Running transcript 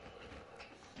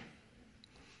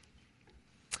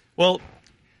Well,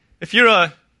 if you're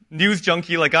a news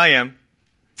junkie like I am,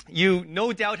 you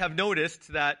no doubt have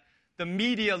noticed that the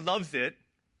media loves it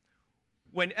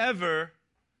whenever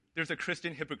there's a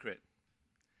Christian hypocrite,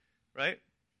 right?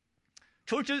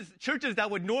 Churches that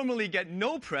would normally get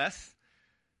no press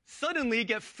suddenly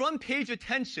get front page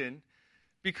attention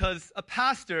because a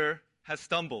pastor has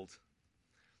stumbled.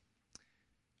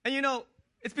 And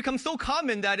it's become so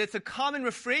common that it's a common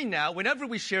refrain now. Whenever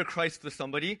we share Christ with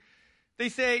somebody, they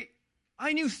say,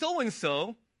 I knew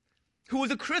so-and-so who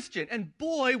was a Christian, and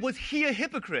boy, was he a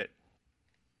hypocrite.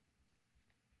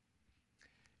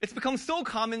 It's become so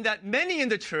common that many in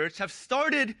the church have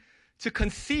started to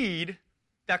concede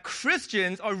that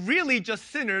Christians are really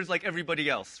just sinners like everybody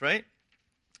else, right?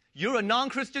 You're a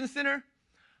non-Christian sinner,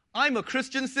 I'm a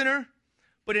Christian sinner,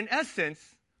 but in essence,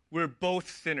 we're both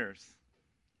sinners.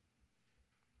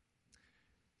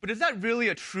 But is that really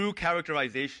a true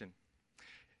characterization?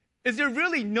 Is there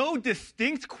really no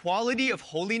distinct quality of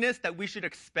holiness that we should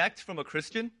expect from a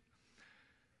Christian?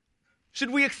 Should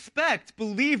we expect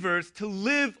believers to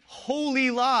live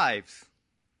holy lives?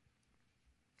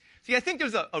 See, I think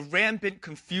there's a rampant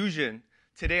confusion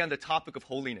today on the topic of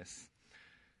holiness.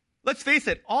 Let's face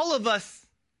it, all of us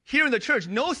here in the church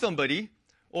know somebody,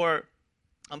 or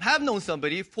have known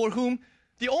somebody, for whom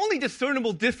the only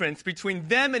discernible difference between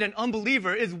them and an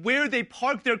unbeliever is where they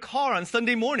park their car on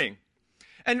Sunday morning.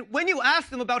 And when you ask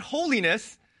them about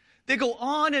holiness, they go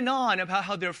on and on about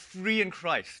how they're free in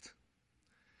Christ.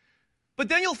 But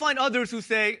then you'll find others who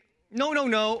say,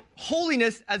 no,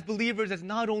 holiness as believers is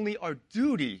not only our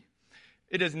duty,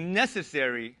 it is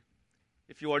necessary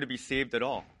if you are to be saved at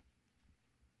all.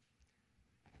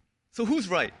 So who's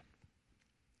right?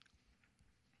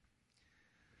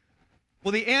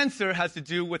 Well, the answer has to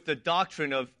do with the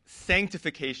doctrine of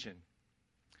sanctification.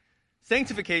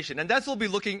 Sanctification, and that's what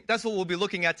we'll be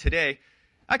looking at today.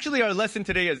 Actually, our lesson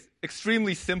today is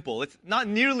extremely simple. It's not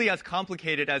nearly as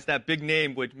complicated as that big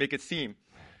name would make it seem.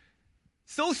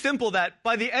 So simple that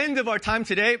by the end of our time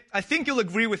today, I think you'll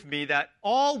agree with me that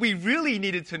all we really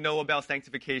needed to know about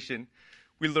sanctification,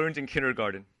 we learned in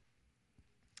kindergarten.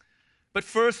 But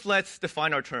first, let's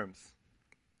define our terms.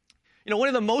 One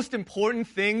of the most important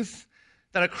things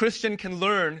that a Christian can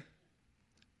learn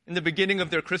in the beginning of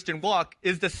their Christian walk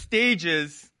is the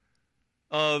stages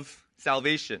of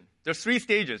salvation. There's 3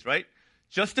 stages, right?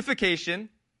 Justification,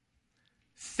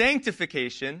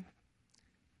 sanctification,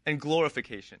 and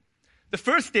glorification. The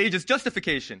first stage is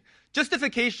justification.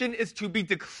 Justification is to be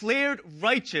declared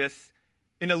righteous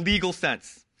in a legal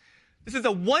sense. This is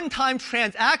a one-time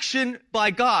transaction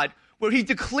by God where he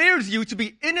declares you to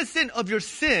be innocent of your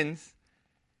sins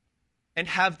and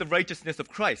have the righteousness of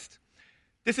Christ.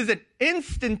 This is an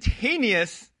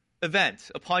instantaneous event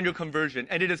upon your conversion,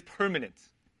 and it is permanent.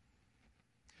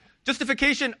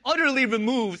 Justification utterly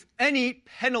removes any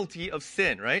penalty of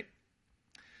sin, right?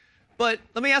 But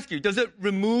let me ask you, does it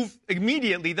remove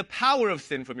immediately the power of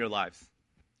sin from your lives?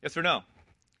 Yes or no?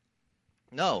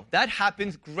 No. That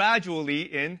happens gradually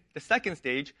in the second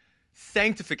stage,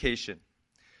 sanctification.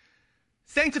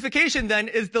 Sanctification, then,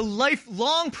 is the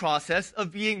lifelong process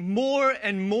of being more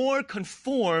and more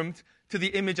conformed to the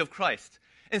image of Christ.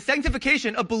 In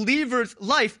sanctification, a believer's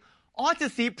life ought to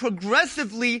see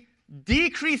progressively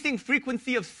decreasing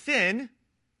frequency of sin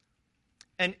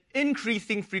and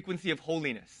increasing frequency of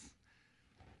holiness.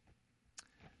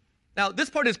 Now, this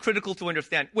part is critical to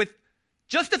understand. With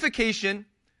justification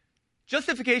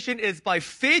is by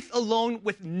faith alone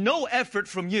with no effort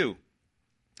from you.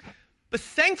 But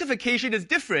sanctification is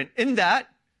different in that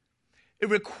it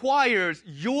requires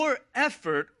your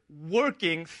effort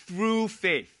working through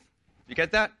faith. You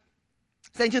get that?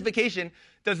 Sanctification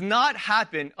does not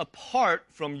happen apart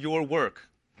from your work.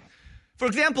 For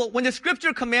example, when the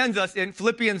scripture commands us in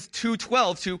Philippians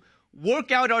 2:12 to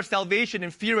work out our salvation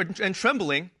in fear and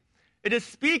trembling, it is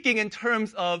speaking in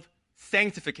terms of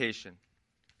sanctification.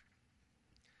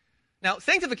 Now,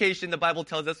 sanctification, the Bible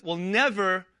tells us, will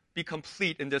never be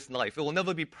complete in this life. It will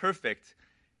never be perfect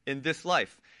in this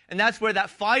life. And that's where that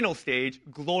final stage,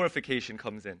 glorification,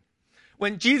 comes in.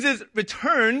 When Jesus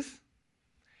returns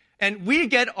and we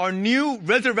get our new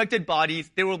resurrected bodies,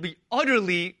 they will be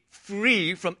utterly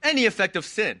free from any effect of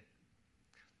sin.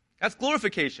 That's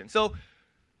glorification. So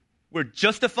we're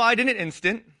justified in an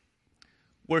instant,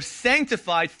 we're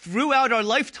sanctified throughout our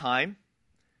lifetime,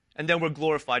 and then we're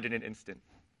glorified in an instant.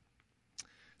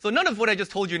 So none of what I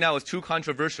just told you now is too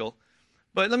controversial,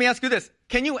 but let me ask you this.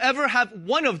 Can you ever have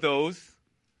one of those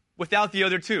without the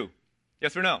other 2?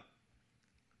 Yes or no?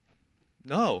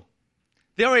 No.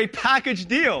 They're a package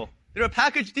deal.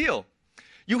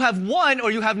 You have one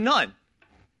or you have none.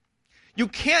 you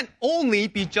can't only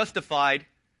be justified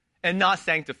and not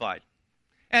sanctified.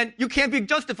 And you can't be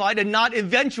justified and not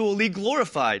eventually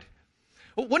glorified.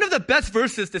 One of the best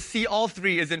verses to see all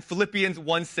three is in Philippians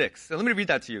 1:6. So let me read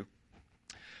that to you.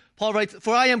 Paul writes,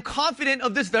 "For I am confident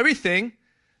of this very thing,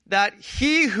 that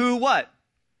he who" what?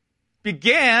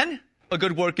 "Began a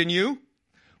good work in you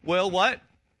will" what?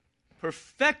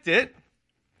 "Perfect it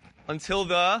until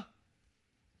the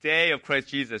day of Christ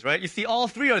Jesus," right? You see, all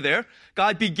three are there.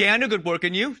 God began a good work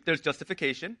in you. There's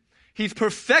justification. He's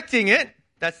perfecting it.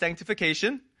 That's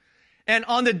sanctification. And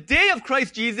on the day of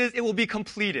Christ Jesus, it will be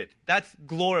completed. That's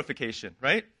glorification,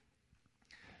 right?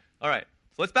 All right,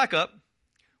 so let's back up.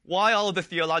 Why all of the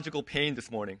theological pain this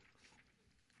morning?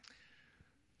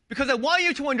 Because I want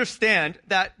you to understand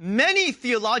that many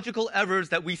theological errors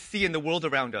that we see in the world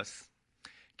around us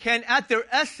can, at their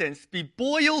essence, be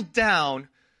boiled down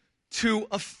to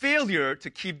a failure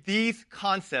to keep these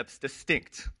concepts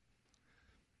distinct.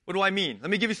 What do I mean?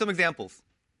 Let me give you some examples.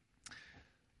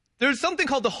 There's something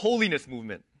called the holiness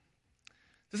movement.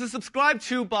 This is subscribed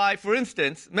to by, for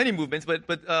instance, many movements, but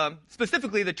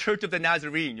specifically the Church of the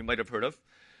Nazarene, you might have heard of,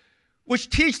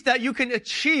 which teach that you can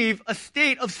achieve a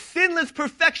state of sinless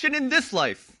perfection in this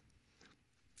life.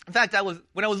 In fact,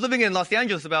 when I was living in Los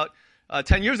Angeles about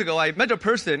 10 years ago, I met a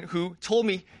person who told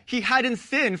me he hadn't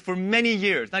sinned for many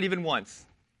years, not even once.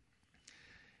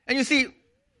 And you see,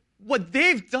 what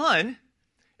they've done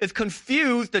is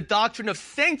confuse the doctrine of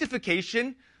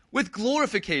sanctification with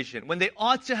glorification, when they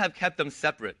ought to have kept them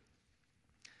separate.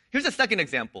 Here's a second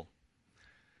example.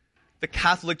 The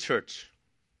Catholic Church.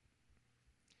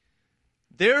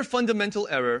 Their fundamental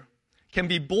error can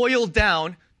be boiled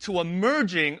down to a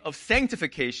merging of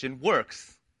sanctification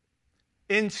works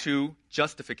into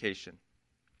justification.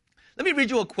 Let me read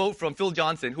you a quote from Phil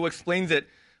Johnson, who explains it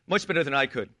much better than I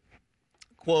could.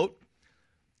 Quote,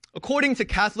 "According to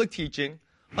Catholic teaching,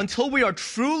 until we are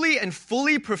truly and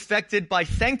fully perfected by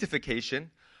sanctification,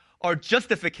 our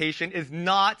justification is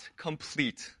not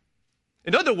complete."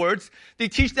 In other words, they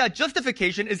teach that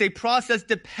justification is a process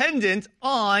dependent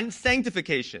on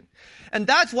sanctification. And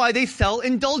that's why they sell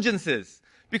indulgences,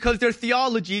 because their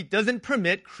theology doesn't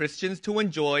permit Christians to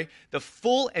enjoy the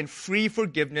full and free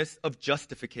forgiveness of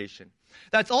justification.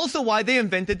 That's also why they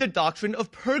invented the doctrine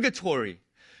of purgatory,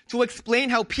 to explain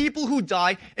how people who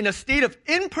die in a state of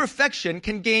imperfection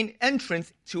can gain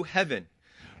entrance to heaven.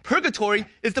 Purgatory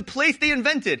is the place they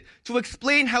invented to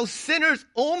explain how sinners'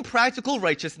 own practical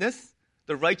righteousness,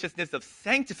 the righteousness of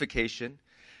sanctification,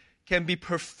 can be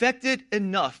perfected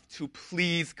enough to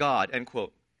please God, end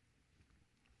quote.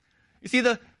 You see,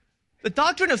 the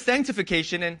doctrine of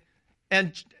sanctification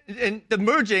and the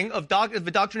merging of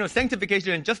the doctrine of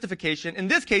sanctification and justification, in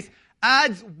this case,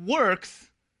 adds works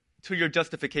to your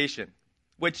justification,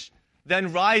 which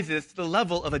then rises to the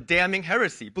level of a damning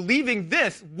heresy. Believing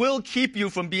this will keep you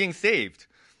from being saved.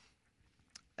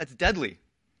 That's deadly.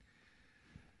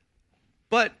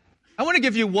 But I want to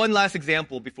give you one last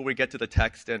example before we get to the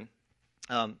text. And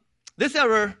this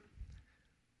error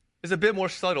is a bit more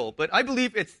subtle, but I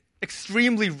believe it's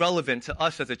extremely relevant to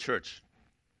us as a church.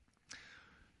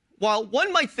 While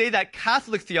one might say that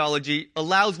Catholic theology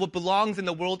allows what belongs in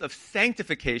the world of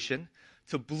sanctification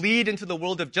to bleed into the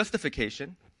world of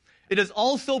justification, it is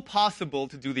also possible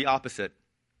to do the opposite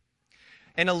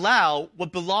and allow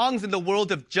what belongs in the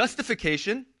world of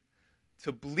justification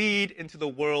to bleed into the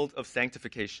world of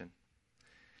sanctification.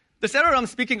 This error I'm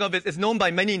speaking of is known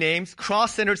by many names: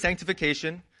 cross-centered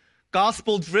sanctification,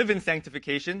 gospel-driven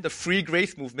sanctification, the free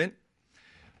grace movement.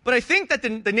 But I think that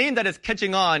the name that is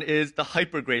catching on is the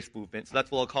hyper-grace movement, so that's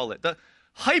what I'll call it. The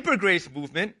hyper-grace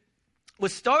movement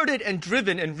was started and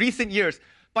driven in recent years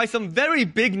by some very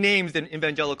big names in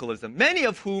evangelicalism, many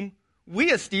of whom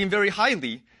we esteem very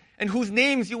highly and whose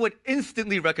names you would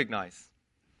instantly recognize.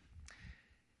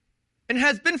 And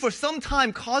has been for some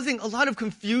time causing a lot of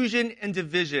confusion and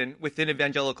division within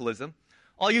evangelicalism.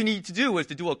 All you need to do is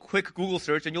to do a quick Google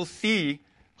search and you'll see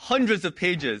hundreds of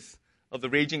pages of the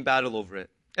raging battle over it.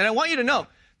 And I want you to know,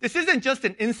 this isn't just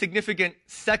an insignificant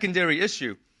secondary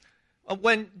issue.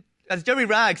 As Jerry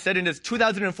Ragg said in his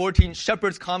 2014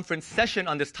 Shepherds Conference session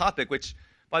on this topic, which,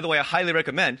 by the way, I highly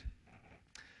recommend,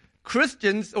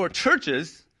 Christians or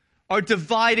churches are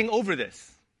dividing over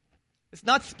this. It's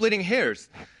not splitting hairs.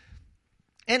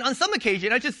 And on some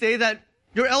occasion, I should say that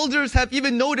your elders have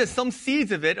even noticed some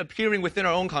seeds of it appearing within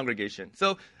our own congregation.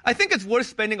 So I think it's worth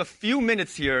spending a few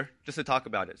minutes here just to talk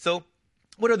about it. So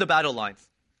what are the battle lines?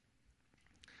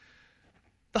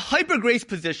 The hyper-grace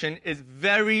position is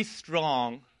very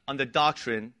strong on the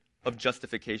doctrine of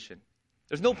justification.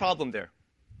 There's no problem there.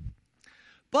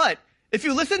 But if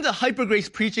you listen to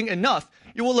hypergrace preaching enough,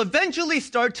 you will eventually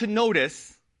start to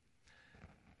notice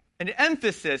an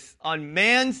emphasis on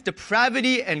man's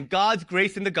depravity and God's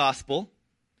grace in the gospel,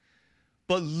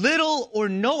 but little or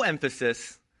no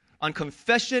emphasis on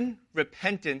confession,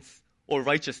 repentance, or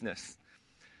righteousness.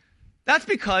 That's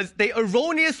because they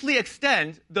erroneously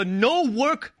extend the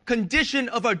no-work condition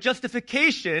of our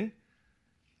justification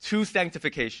to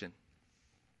sanctification.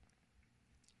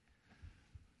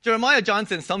 Jeremiah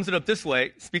Johnson sums it up this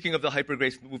way, speaking of the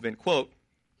hypergrace movement, quote,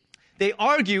 "They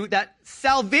argue that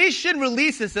salvation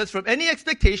releases us from any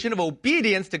expectation of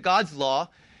obedience to God's law,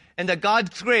 and that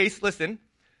God's grace, listen,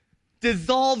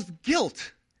 dissolves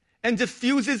guilt and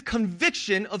diffuses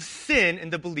conviction of sin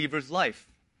in the believer's life."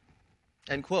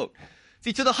 End quote.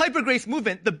 See, to the hypergrace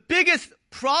movement, the biggest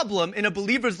problem in a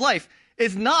believer's life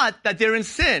is not that they're in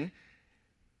sin,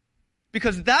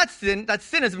 because that sin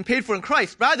has been paid for in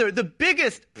Christ. Rather, the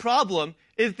biggest problem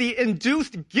is the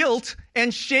induced guilt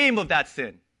and shame of that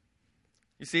sin.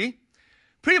 You see?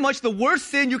 Pretty much the worst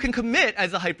sin you can commit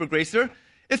as a hypergracer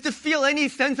is to feel any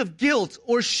sense of guilt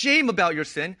or shame about your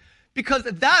sin, because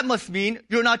that must mean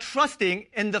you're not trusting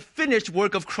in the finished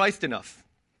work of Christ enough.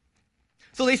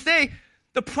 So they say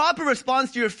the proper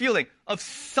response to your feeling of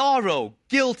sorrow,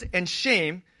 guilt, and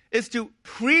shame is to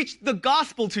preach the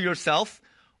gospel to yourself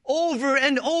over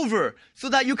and over so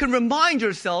that you can remind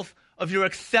yourself of your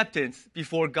acceptance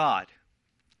before God.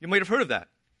 You might have heard of that.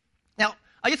 Now,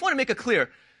 I just want to make it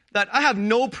clear that I have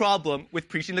no problem with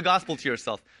preaching the gospel to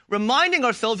yourself. Reminding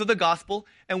ourselves of the gospel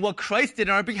and what Christ did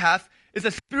on our behalf is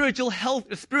a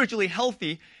spiritually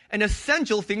healthy and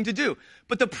essential thing to do.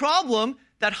 But the problem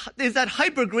is that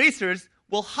hypergracers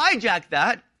will hijack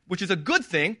that, which is a good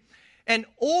thing, and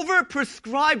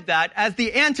over-prescribe that as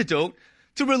the antidote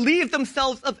to relieve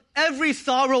themselves of every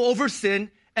sorrow over sin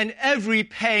and every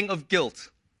pang of guilt.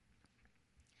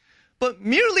 But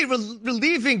merely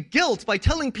relieving guilt by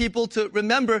telling people to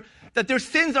remember that their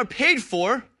sins are paid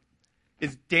for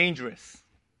is dangerous,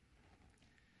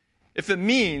 if it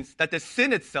means that the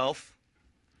sin itself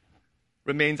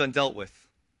remains undealt with.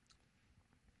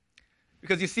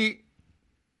 Because you see,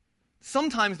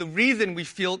 sometimes the reason we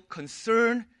feel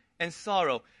concern and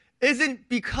sorrow isn't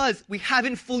because we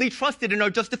haven't fully trusted in our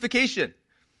justification.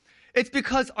 It's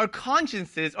because our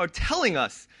consciences are telling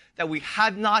us that we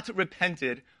have not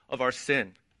repented of our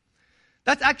sin.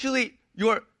 That's actually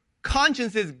your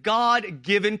conscience's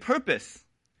God-given purpose,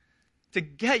 to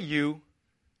get you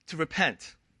to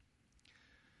repent.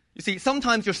 You see,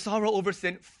 sometimes your sorrow over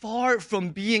sin, far from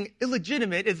being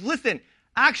illegitimate, is, listen,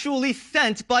 actually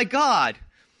sent by God.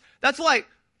 That's why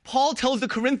Paul tells the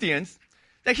Corinthians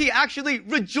that he actually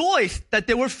rejoiced that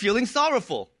they were feeling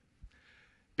sorrowful,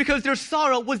 because their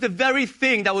sorrow was the very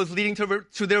thing that was leading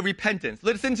to their repentance.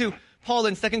 Listen to Paul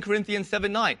in 2 Corinthians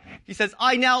 7:9. He says,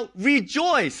 "I now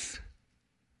rejoice.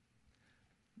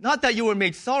 Not that you were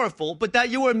made sorrowful, but that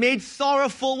you were made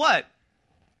sorrowful," what?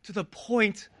 To the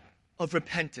point of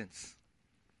repentance.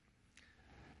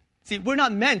 See, we're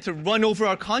not meant to run over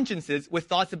our consciences with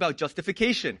thoughts about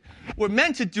justification. We're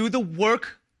meant to do the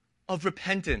work of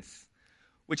repentance,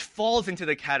 which falls into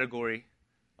the category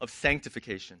of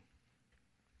sanctification.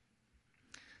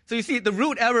 So you see, the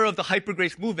root error of the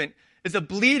hypergrace movement is a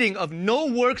bleeding of no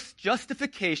works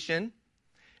justification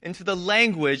into the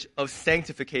language of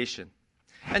sanctification.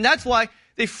 And that's why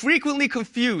they frequently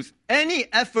confuse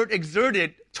any effort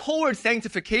exerted towards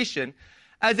sanctification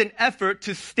as an effort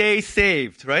to stay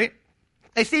saved, right?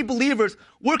 I see believers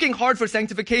working hard for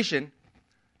sanctification,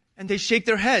 and they shake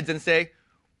their heads and say,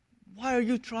 "Why are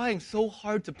you trying so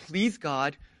hard to please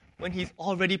God when He's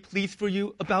already pleased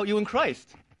about you in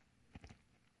Christ?"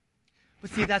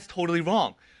 But see, that's totally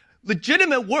wrong.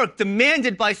 Legitimate work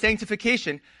demanded by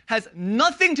sanctification has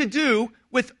nothing to do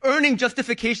with earning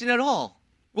justification at all.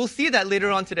 We'll see that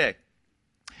later on today.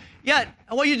 Yet,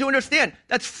 I want you to understand,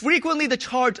 that's frequently the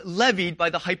charge levied by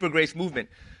the hypergrace movement.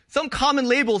 Some common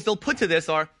labels they'll put to this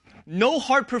are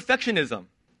no-heart perfectionism,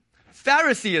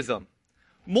 Phariseeism,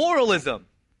 moralism,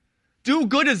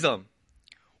 do-goodism,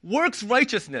 works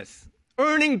righteousness,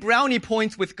 earning brownie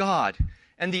points with God,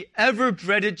 and the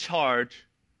ever-dreaded charge,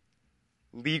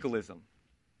 legalism.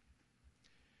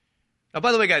 Now,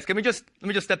 by the way, guys, let me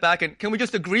just step back, and can we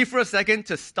just agree for a second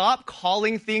to stop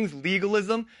calling things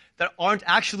legalism that aren't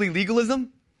actually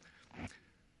legalism?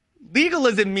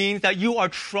 Legalism means that you are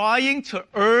trying to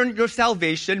earn your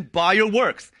salvation by your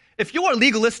works. If you are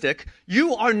legalistic,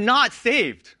 you are not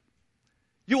saved.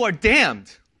 You are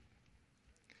damned.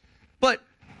 But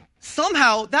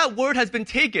somehow that word has been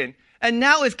taken and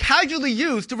now is casually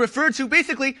used to refer to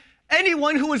basically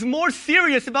anyone who is more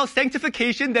serious about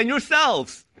sanctification than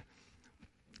yourselves.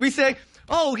 We say,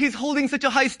 oh, he's holding such a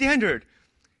high standard.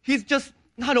 He's just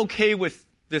not okay with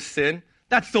this sin.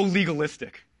 That's so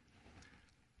legalistic.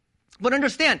 But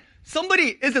understand,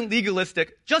 somebody isn't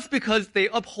legalistic just because they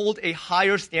uphold a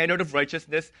higher standard of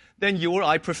righteousness than you or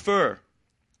I prefer.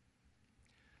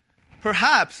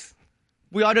 Perhaps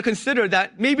we ought to consider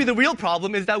that maybe the real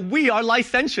problem is that we are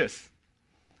licentious.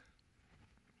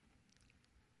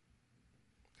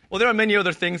 Well, there are many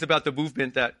other things about the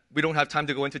movement that we don't have time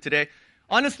to go into today.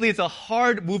 Honestly, it's a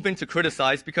hard movement to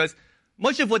criticize because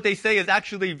much of what they say is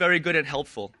actually very good and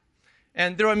helpful.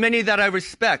 And there are many that I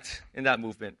respect in that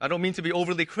movement. I don't mean to be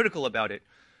overly critical about it.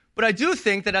 But I do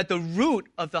think that at the root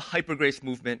of the hypergrace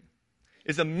movement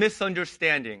is a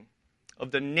misunderstanding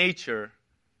of the nature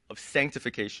of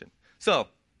sanctification. So,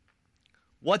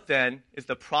 what then is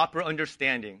the proper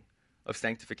understanding of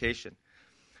sanctification?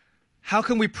 How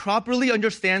can we properly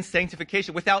understand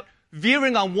sanctification without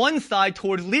veering on one side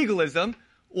towards legalism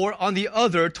or on the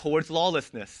other towards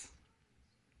lawlessness?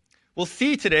 We'll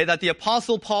see today that the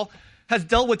Apostle Paul has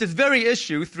dealt with this very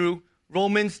issue through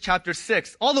Romans chapter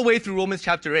 6, all the way through Romans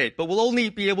chapter 8, but we'll only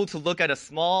be able to look at a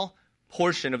small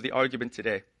portion of the argument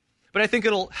today. But I think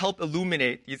it'll help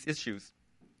illuminate these issues.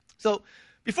 So,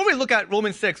 before we look at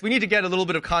Romans 6, we need to get a little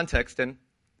bit of context, and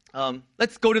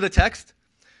let's go to the text.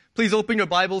 Please open your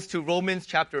Bibles to Romans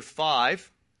chapter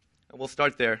 5, and we'll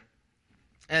start there.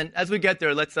 And as we get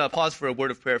there, let's pause for a word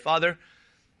of prayer. Father,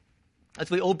 as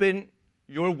we open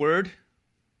your word,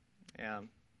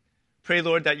 pray,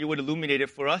 Lord, that you would illuminate it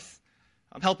for us.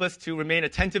 Help us to remain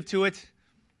attentive to it,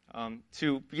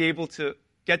 to be able to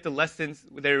get the lessons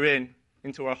therein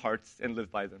into our hearts and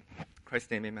live by them. In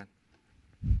Christ's name, amen.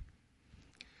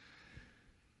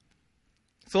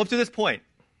 So up to this point,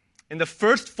 in the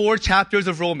first 4 chapters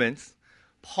of Romans,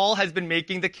 Paul has been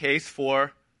making the case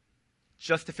for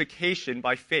justification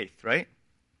by faith, right?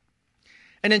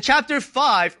 And in chapter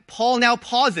 5, Paul now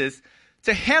pauses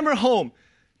to hammer home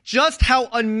just how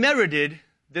unmerited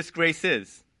this grace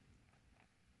is.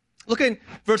 Look in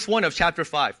verse 1 of chapter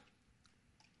 5.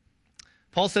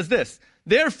 Paul says this,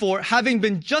 "Therefore, having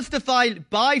been justified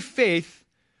by faith,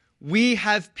 we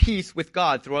have peace with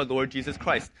God through our Lord Jesus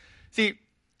Christ." See,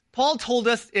 Paul told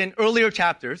us in earlier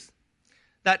chapters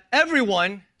that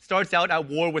everyone starts out at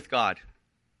war with God.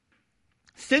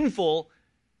 Sinful,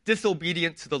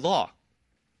 disobedient to the law.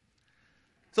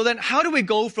 So then how do we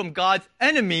go from God's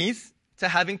enemies to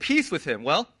having peace with him?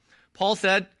 Well, Paul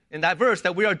said in that verse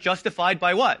that we are justified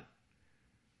by what?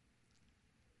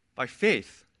 By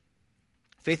faith.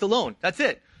 Faith alone. That's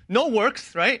it. No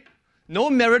works, right? No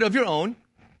merit of your own.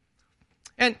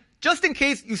 And just in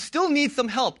case you still need some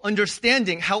help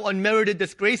understanding how unmerited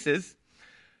this grace is,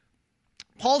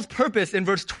 Paul's purpose in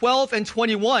verse 12 and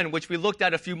 21, which we looked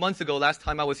at a few months ago last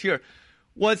time I was here,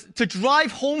 was to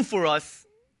drive home for us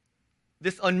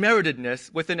this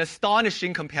unmeritedness with an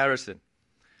astonishing comparison.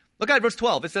 Look at verse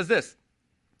 12. It says this,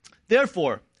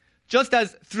 "Therefore, just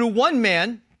as through one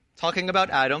man," talking about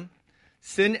Adam,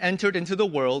 "sin entered into the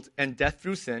world and death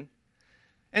through sin,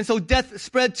 and so death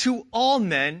spread to all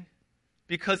men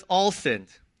because all sinned."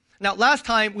 Now, last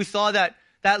time we saw that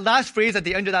last phrase at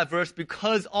the end of that verse,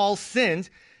 "because all sinned,"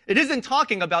 it isn't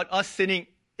talking about us sinning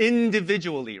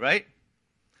individually, right?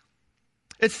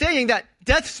 It's saying that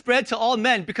death spread to all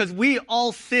men because we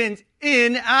all sinned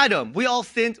in Adam. We all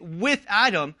sinned with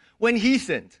Adam when he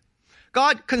sinned.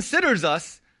 God considers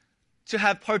us to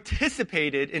have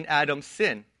participated in Adam's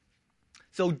sin.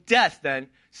 So death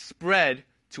then spread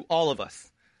to all of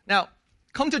us. Now,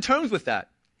 come to terms with that.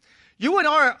 You and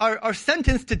I are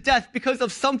sentenced to death because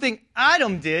of something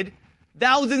Adam did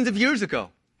thousands of years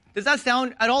ago. Does that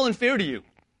sound at all unfair to you?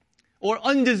 Or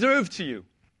undeserved to you?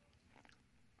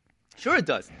 Sure it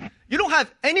does. You don't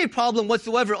have any problem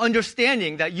whatsoever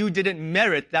understanding that you didn't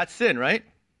merit that sin, right?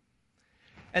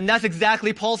 And that's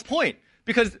exactly Paul's point.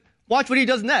 Because watch what he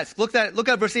does next. Look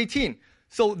at verse 18.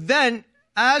 "So then,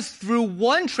 as through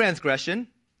one transgression,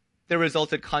 there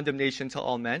resulted condemnation to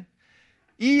all men,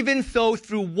 even so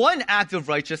through one act of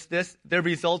righteousness, there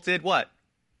resulted" what?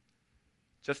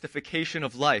 "Justification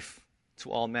of life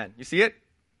to all men." You see it?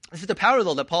 This is the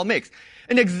parallel that Paul makes.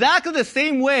 In exactly the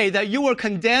same way that you were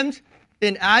condemned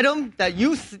in Adam, that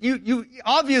you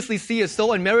obviously see as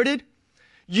so unmerited,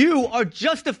 you are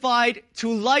justified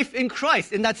to life in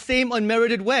Christ in that same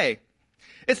unmerited way.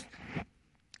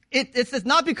 It's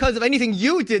not because of anything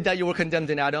you did that you were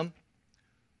condemned in Adam.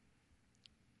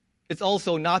 It's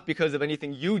also not because of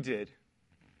anything you did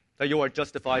that you are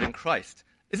justified in Christ.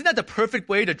 Isn't that the perfect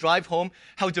way to drive home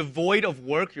how devoid of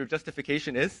work your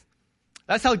justification is?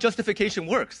 That's how justification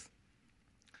works.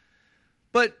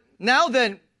 But now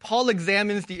then, Paul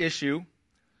examines the issue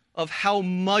of how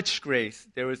much grace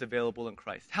there is available in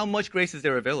Christ. How much grace is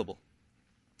there available?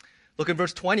 Look at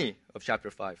verse 20 of chapter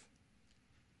 5.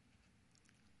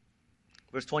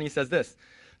 Verse 20 says this,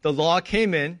 the law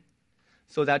came in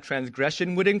so that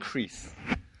transgression would increase.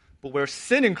 But where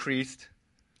sin increased,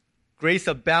 grace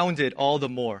abounded all the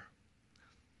more.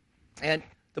 And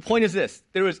the point is this,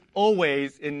 there is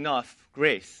always enough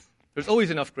grace. There's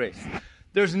always enough grace.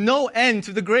 There's no end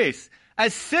to the grace.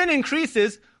 As sin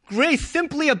increases, grace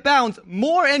simply abounds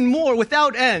more and more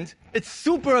without end. It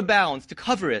superabounds to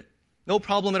cover it. No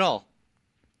problem at all.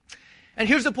 And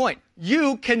here's the point.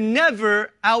 You can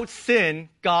never out-sin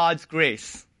God's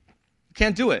grace. You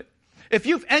can't do it. If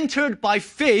you've entered by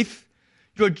faith,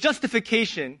 your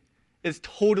justification is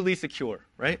totally secure,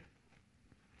 right?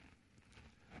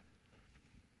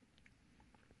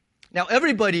 Now,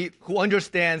 everybody who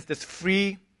understands this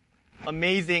free,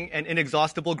 amazing, and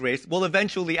inexhaustible grace will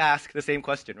eventually ask the same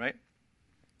question, right?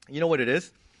 You know what it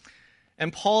is?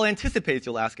 And Paul anticipates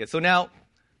you'll ask it. So now,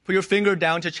 put your finger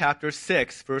down to chapter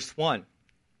 6, verse 1.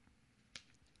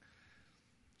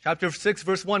 Chapter 6,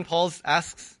 verse 1, Paul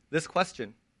asks this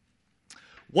question.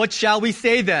 What shall we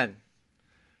say then?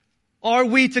 Are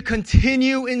we to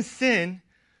continue in sin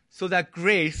so that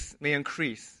grace may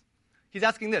increase? He's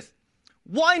asking this.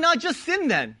 Why not just sin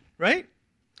then, right?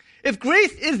 If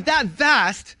grace is that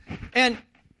vast and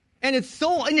it's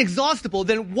so inexhaustible,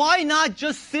 then why not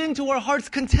just sin to our heart's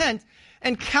content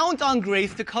and count on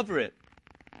grace to cover it?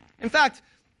 In fact,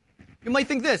 you might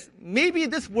think this, maybe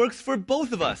this works for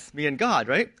both of us, me and God,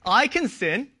 right? I can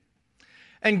sin,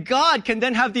 and God can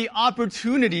then have the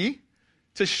opportunity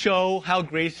to show how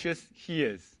gracious he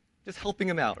is. Just helping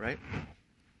him out, right?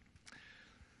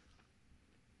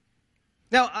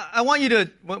 Now, I want you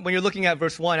to, when you're looking at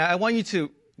verse 1, I want you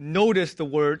to notice the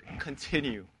word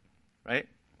continue, right?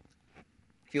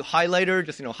 If you highlighter,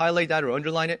 just highlight that or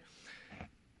underline it.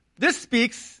 This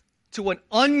speaks to an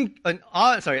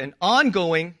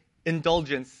ongoing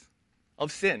indulgence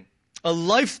of sin, a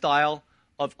lifestyle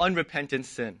of unrepentant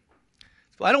sin.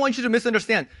 So I don't want you to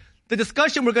misunderstand. The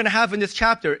discussion we're going to have in this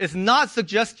chapter is not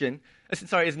suggesting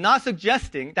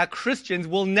that Christians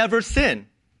will never sin,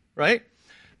 right?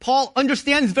 Paul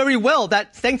understands very well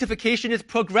that sanctification is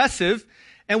progressive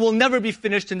and will never be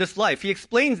finished in this life. He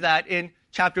explains that in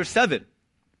chapter 7.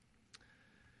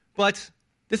 But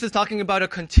this is talking about a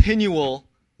continual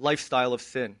lifestyle of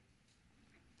sin.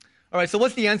 All right, so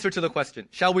what's the answer to the question?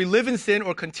 Shall we live in sin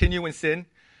or continue in sin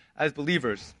as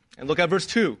believers? And look at verse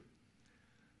 2.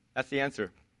 That's the answer.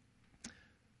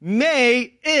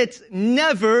 May it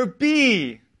never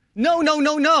be.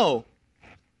 No.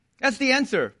 That's the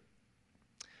answer.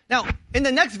 Now, in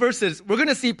the next verses, we're going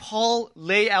to see Paul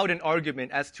lay out an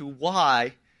argument as to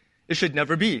why it should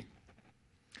never be.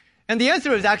 And the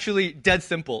answer is actually dead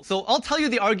simple. So I'll tell you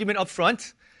the argument up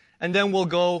front, and then we'll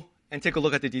go and take a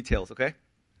look at the details, okay?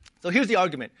 So here's the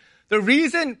argument. The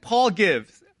reason Paul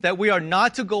gives that we are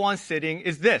not to go on sinning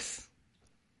is this.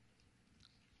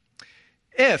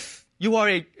 If you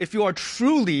are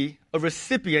truly a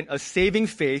recipient of saving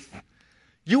faith,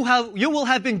 you will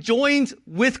have been joined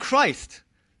with Christ,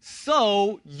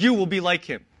 so you will be like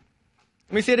him.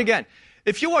 Let me say it again.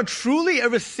 If you are truly a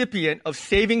recipient of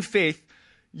saving faith,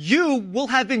 you will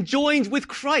have been joined with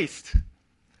Christ,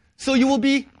 so you will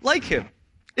be like him.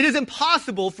 It is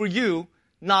impossible for you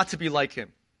not to be like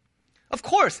him. Of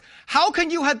course, how can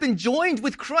you have been joined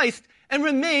with Christ and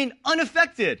remain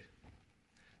unaffected?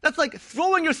 That's like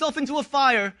throwing yourself into a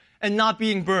fire and not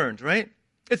being burned, right?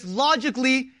 It's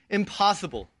logically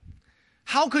impossible.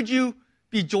 How could you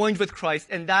be joined with Christ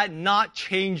and that not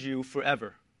change you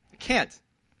forever? It can't.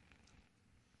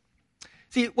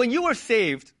 See, when you were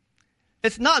saved,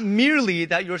 it's not merely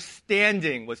that your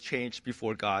standing was changed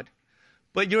before God,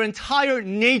 but your entire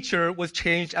nature was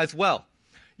changed as well.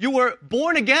 You were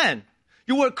born again.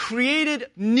 You were created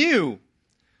new.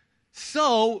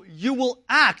 So you will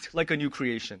act like a new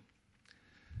creation.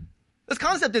 This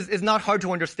concept is not hard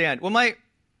to understand. When my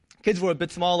kids were a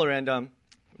bit smaller and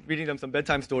reading them some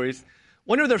bedtime stories,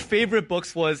 one of their favorite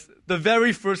books was the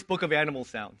very first book of animal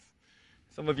sounds.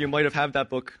 Some of you might have had that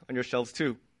book on your shelves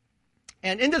too.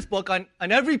 And in this book, on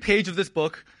every page of this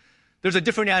book, there's a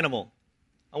different animal.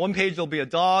 On one page, there'll be a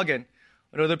dog, and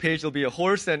on another page, there'll be a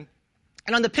horse. And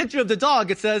on the picture of the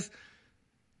dog, it says,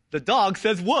 the dog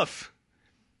says woof.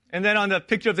 And then on the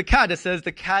picture of the cat, it says,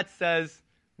 the cat says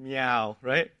meow,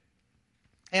 right?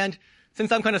 And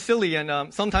since I'm kind of silly,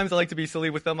 and sometimes I like to be silly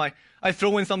with them, I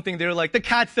throw in something there like, the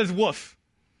cat says woof.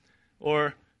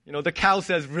 Or, the cow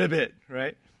says ribbit,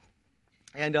 right?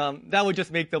 And that would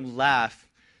just make them laugh.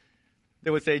 They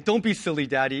would say, don't be silly,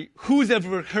 Daddy. Who's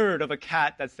ever heard of a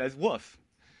cat that says woof?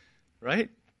 right?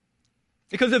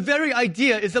 Because the very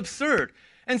idea is absurd.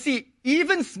 And see,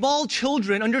 even small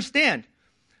children understand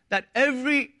that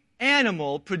every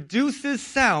animal produces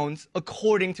sounds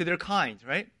according to their kind,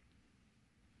 right?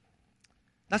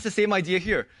 That's the same idea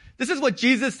here. This is what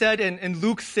Jesus said in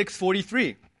Luke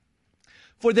 6:43.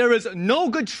 For there is no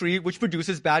good tree which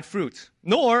produces bad fruit,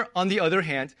 nor, on the other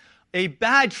hand, a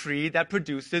bad tree that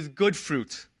produces good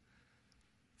fruit.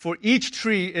 For each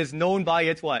tree is known by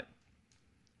its what?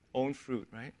 Own fruit,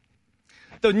 right?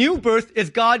 The new birth is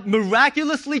God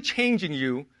miraculously changing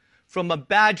you from a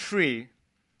bad tree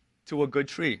to a good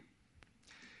tree.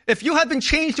 If you have been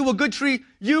changed to a good tree,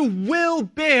 you will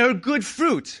bear good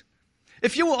fruit.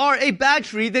 If you are a bad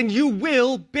tree, then you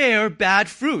will bear bad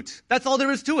fruit. That's all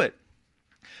there is to it.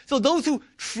 So those who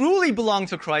truly belong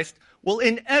to Christ will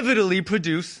inevitably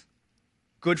produce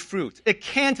good fruit. It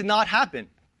can't not happen.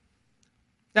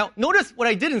 Now, notice what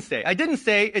I didn't say. I didn't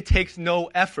say it takes no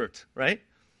effort, right?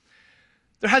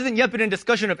 There hasn't yet been a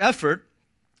discussion of effort,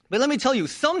 but let me tell you,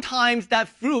 sometimes that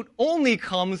fruit only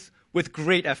comes with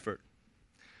great effort.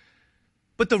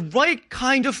 But the right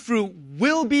kind of fruit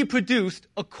will be produced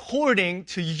according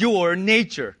to your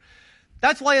nature.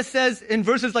 That's why it says in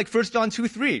verses like 1 John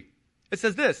 2:3, it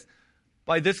says this,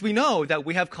 by this we know that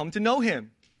we have come to know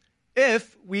him,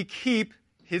 if we keep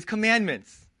his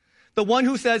commandments. The one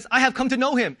who says, I have come to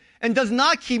know him, and does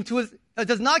not keep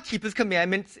his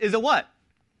commandments is a what?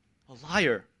 A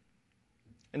liar.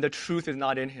 And the truth is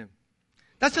not in him.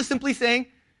 That's just simply saying,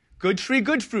 good tree,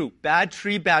 good fruit, bad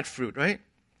tree, bad fruit, right?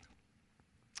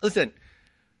 Listen,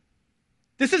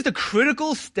 this is the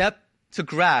critical step to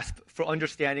grasp for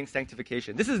understanding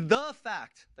sanctification. This is the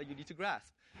fact that you need to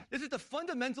grasp. This is the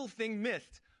fundamental thing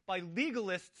missed by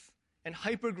legalists and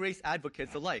hyper-grace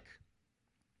advocates alike.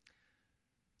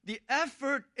 The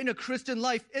effort in a Christian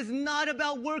life is not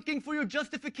about working for your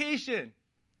justification.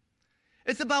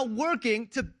 It's about working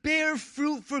to bear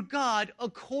fruit for God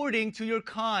according to your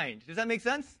kind. Does that make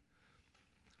sense?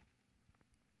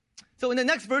 So in the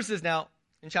next verses now,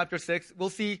 in chapter 6, we'll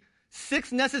see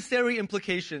 6 necessary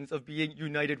implications of being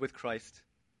united with Christ.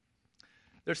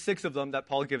 There's 6 of them that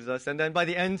Paul gives us, and then by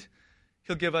the end,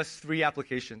 he'll give us 3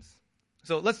 applications.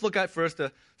 So let's look at first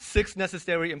the 6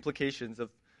 necessary implications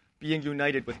of being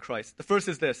united with Christ. The first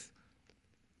is this.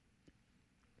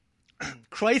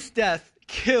 Christ's death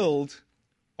killed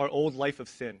our old life of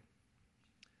sin.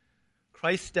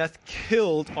 Christ's death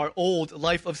killed our old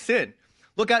life of sin.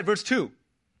 Look at verse 2.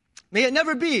 May it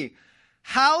never be.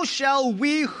 How shall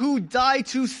we who die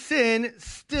to sin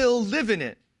still live in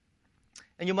it?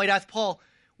 And you might ask Paul,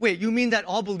 wait, you mean that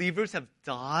all believers have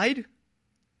died?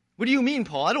 What do you mean,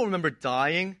 Paul? I don't remember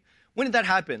dying. When did that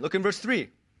happen? Look in verse 3.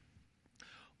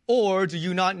 Or do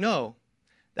you not know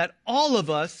that all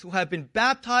of us who have been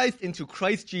baptized into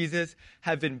Christ Jesus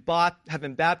have been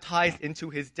baptized into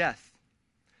his death?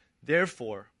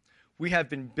 Therefore, we have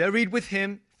been buried with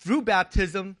him through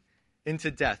baptism into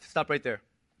death. Stop right there.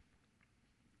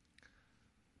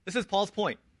 This is Paul's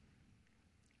point.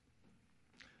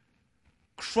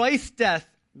 Christ's death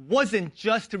wasn't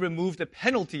just to remove the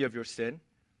penalty of your sin,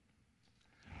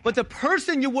 but the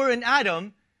person you were in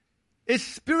Adam is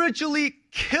spiritually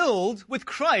killed with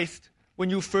Christ when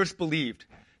you first believed.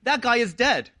 That guy is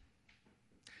dead.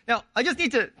 Now, I just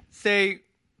need to say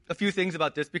a few things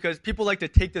about this because people like to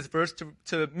take this verse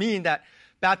to mean that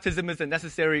baptism is a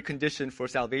necessary condition for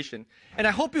salvation. And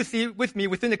I hope you see with me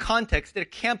within the context that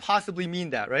it can't possibly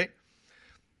mean that, right?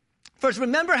 First,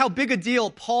 remember how big a deal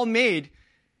Paul made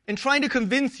in trying to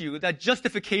convince you that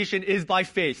justification is by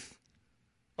faith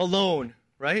alone,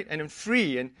 right? And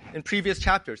free in previous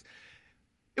chapters.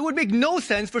 It would make no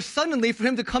sense for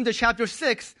him to come to chapter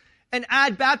 6 and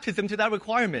add baptism to that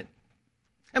requirement.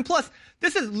 And plus,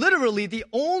 this is literally the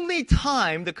only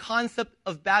time the concept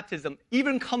of baptism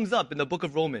even comes up in the book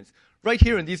of Romans, right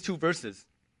here in these 2 verses.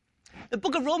 The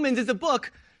book of Romans is a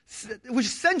book which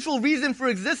central reason for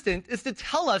existence is to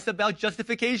tell us about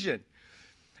justification.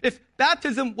 If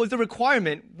baptism was a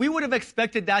requirement, we would have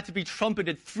expected that to be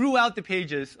trumpeted throughout the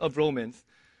pages of Romans.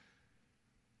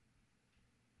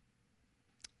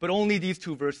 But only these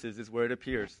 2 verses is where it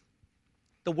appears.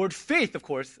 The word faith, of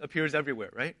course, appears everywhere,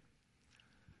 right?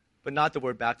 But not the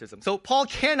word baptism. So Paul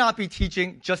cannot be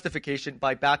teaching justification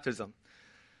by baptism.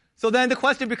 So then the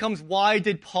question becomes, why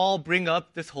did Paul bring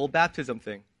up this whole baptism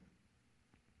thing?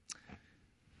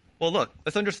 Well, look,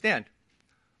 let's understand.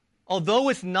 Although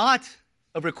it's not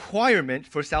a requirement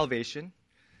for salvation,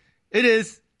 it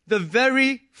is the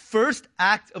very first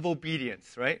act of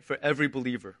obedience, right, for every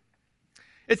believer.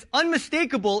 It's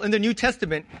unmistakable in the New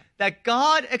Testament that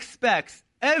God expects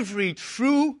every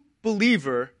true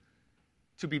believer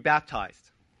to be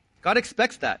baptized. God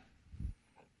expects that.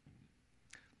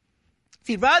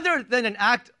 See, rather than an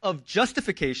act of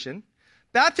justification,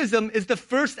 baptism is the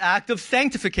first act of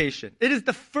sanctification. It is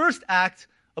the first act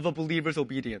of a believer's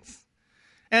obedience.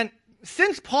 And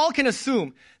since Paul can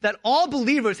assume that all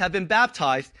believers have been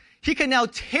baptized, he can now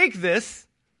take this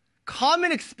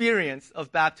common experience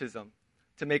of baptism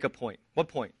to make a point. What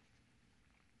point?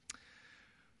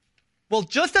 Well,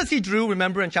 just as he drew,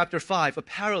 remember in chapter 5, a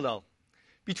parallel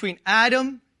between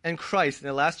Adam and Christ in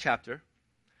the last chapter,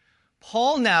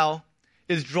 Paul now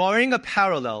is drawing a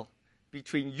parallel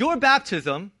between your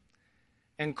baptism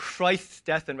and Christ's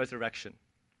death and resurrection.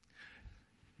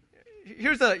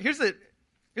 Here's an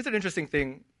interesting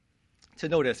thing to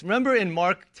notice. Remember in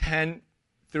Mark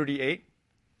 10:38,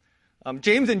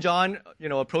 James and John,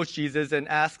 approach Jesus and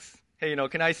asks, "Hey,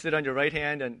 can I sit on your right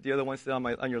hand and the other one sit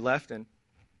on your left?" And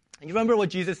you remember what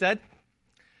Jesus said?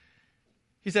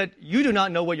 He said, "You do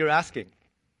not know what you're asking.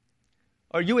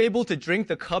 Are you able to drink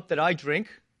the cup that I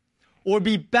drink, or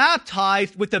be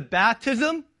baptized with the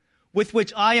baptism with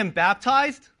which I am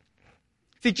baptized?"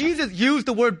 See, Jesus used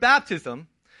the word baptism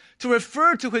to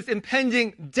refer to his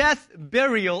impending death,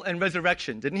 burial, and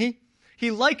resurrection, didn't he? He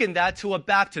likened that to a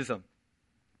baptism.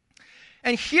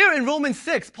 And here in Romans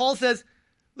 6, Paul says,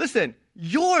 listen,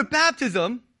 your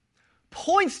baptism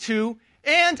points to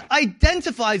and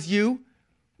identifies you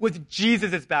with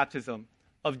Jesus' baptism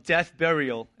of death,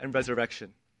 burial, and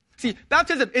resurrection. See,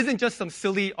 baptism isn't just some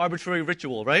silly, arbitrary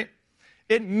ritual, right?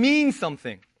 It means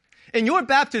something. In your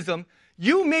baptism,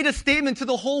 you made a statement to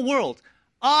the whole world.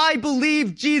 I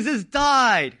believe Jesus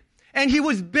died, and he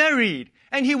was buried,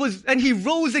 and he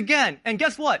rose again. And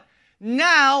guess what?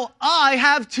 Now I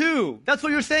have too. That's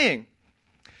what you're saying.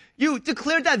 You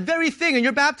declared that very thing in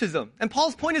your baptism. And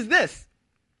Paul's point is this.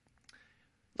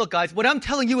 Look, guys, what I'm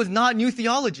telling you is not new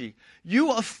theology.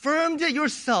 You affirmed it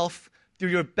yourself through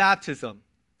your baptism,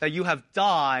 that you have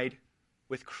died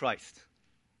with Christ.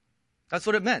 That's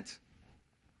what it meant.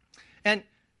 And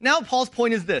now Paul's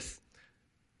point is this.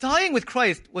 Dying with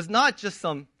Christ was not just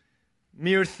some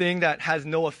mere thing that has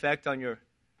no effect on your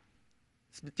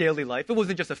daily life. It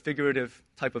wasn't just a figurative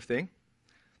type of thing.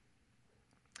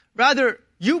 Rather,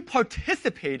 you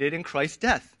participated in Christ's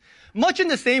death, much in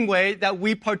the same way that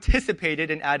we participated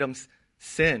in Adam's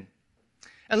sin.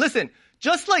 And listen,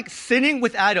 just like sinning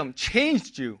with Adam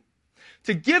changed you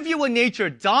to give you a nature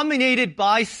dominated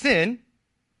by sin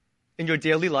in your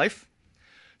daily life,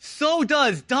 so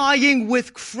does dying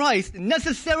with Christ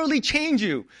necessarily change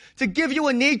you to give you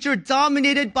a nature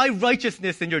dominated by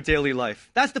righteousness in your daily life.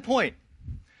 That's the point.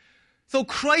 So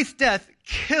Christ's death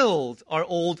killed our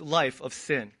old life of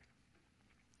sin.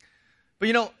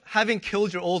 But having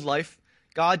killed your old life,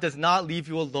 God does not leave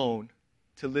you alone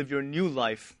to live your new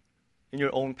life in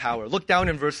your own power. Look down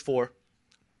in verse 4.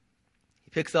 He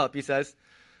picks up, he says,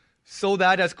 so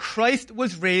that as Christ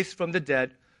was raised from the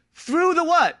dead through the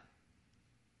what?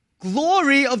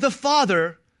 Glory of the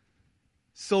Father,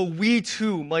 so we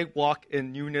too might walk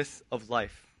in newness of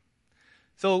life.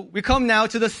 So we come now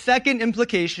to the second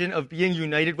implication of being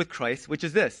united with Christ, which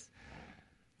is this.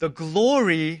 The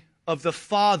glory of the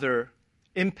Father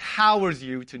empowers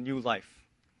you to new life.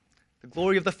 The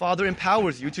glory of the Father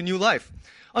empowers you to new life.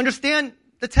 Understand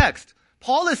the text.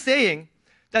 Paul is saying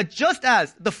that just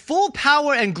as the full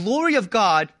power and glory of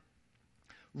God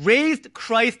raised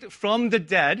Christ from the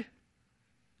dead,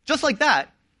 just like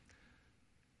that,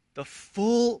 the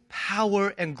full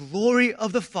power and glory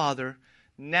of the Father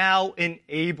now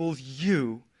enables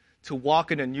you to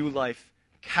walk in a new life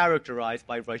characterized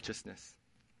by righteousness.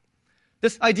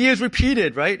 This idea is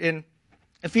repeated, right, in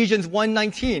Ephesians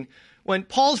 1:19, when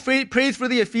Paul prays for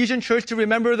the Ephesian church to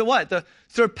remember the what? The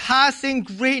surpassing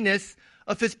greatness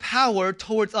of his power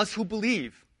towards us who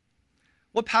believe.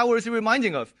 What power is he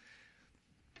reminding of?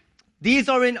 These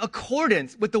are in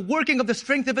accordance with the working of the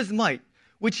strength of his might,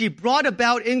 which he brought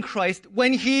about in Christ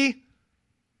when he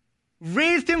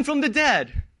raised him from the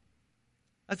dead.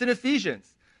 That's in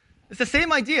Ephesians. It's the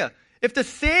same idea. If the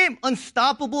same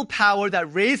unstoppable power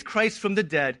that raised Christ from the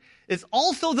dead is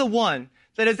also the one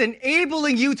that is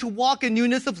enabling you to walk in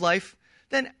newness of life,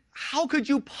 then how could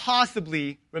you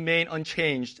possibly remain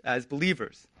unchanged as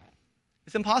believers?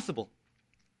 It's impossible.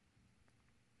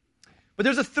 But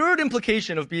there's a third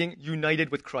implication of being united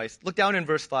with Christ. Look down in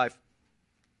verse 5.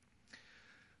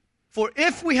 For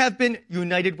if we have been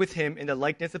united with him in the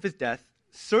likeness of his death,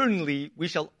 certainly we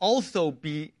shall also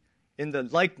be in the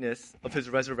likeness of his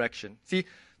resurrection. See,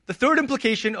 the third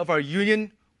implication of our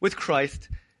union with Christ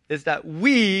is that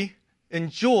we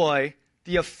enjoy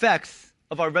the effects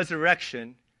of our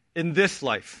resurrection in this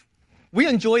life. We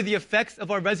enjoy the effects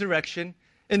of our resurrection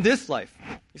in this life.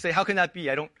 You say, how can that be?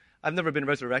 I I've never been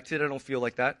resurrected. I don't feel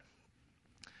like that.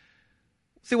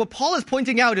 See, what Paul is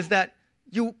pointing out is that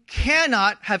you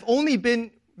cannot have only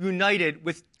been united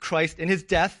with Christ in his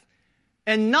death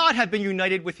and not have been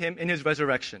united with him in his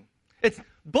resurrection. It's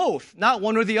both, not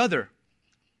one or the other.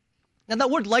 Now, that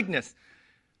word likeness,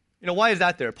 why is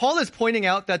that there? Paul is pointing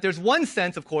out that there's one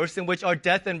sense, of course, in which our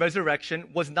death and resurrection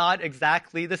was not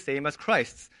exactly the same as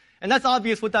Christ's. And that's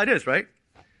obvious what that is, right?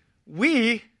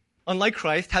 We, unlike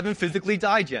Christ, haven't physically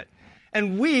died yet.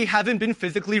 And we haven't been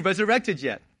physically resurrected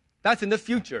yet. That's in the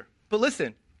future. But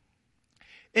listen,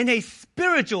 in a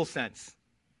spiritual sense,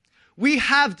 we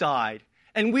have died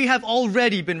and we have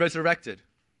already been resurrected.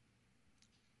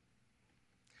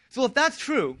 So if that's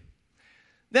true,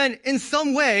 then in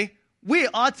some way, we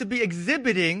ought to be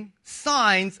exhibiting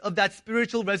signs of that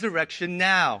spiritual resurrection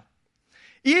now.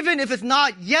 Even if it's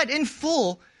not yet in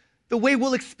full, the way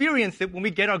we'll experience it when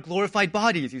we get our glorified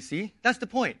bodies, you see? That's the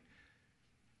point.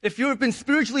 If you've been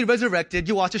spiritually resurrected,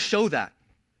 you ought to show that.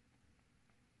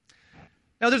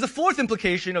 Now, there's a fourth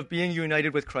implication of being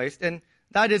united with Christ, and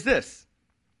that is this.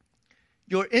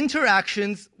 Your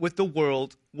interactions with the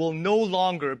world will no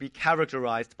longer be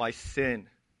characterized by sin.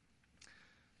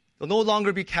 They'll no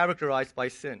longer be characterized by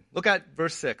sin. Look at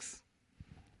verse 6.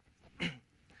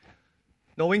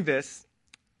 Knowing this,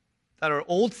 that our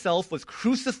old self was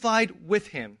crucified with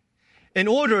him in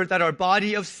order that our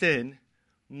body of sin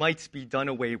might be done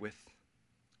away with.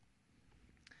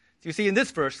 So you see, in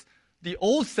this verse, the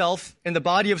old self and the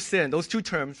body of sin, those two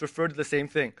terms refer to the same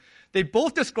thing. They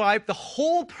both describe the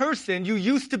whole person you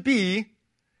used to be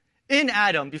in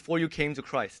Adam before you came to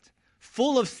Christ,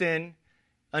 full of sin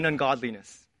and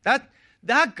ungodliness.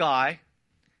 That guy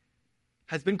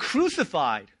has been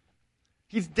crucified.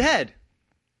 He's dead.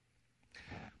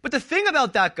 But the thing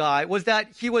about that guy was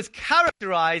that he was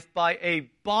characterized by a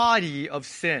body of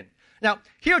sin. Now,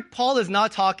 here Paul is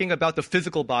not talking about the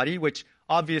physical body, which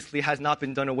obviously has not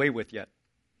been done away with yet.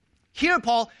 Here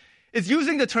Paul is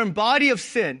using the term body of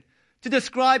sin to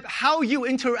describe how you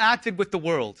interacted with the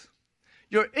world.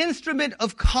 Your instrument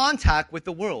of contact with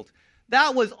the world.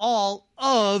 That was all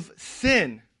of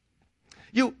sin.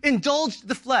 You indulged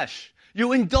the flesh.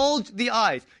 You indulged the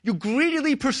eyes. You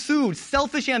greedily pursued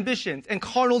selfish ambitions and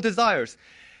carnal desires.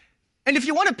 And if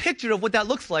you want a picture of what that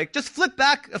looks like, just flip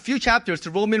back a few chapters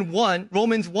to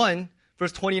Romans 1,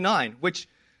 verse 29, which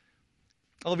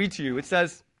I'll read to you. It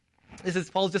says, this is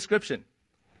Paul's description.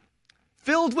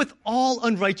 Filled with all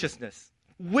unrighteousness,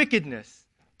 wickedness,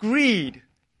 greed,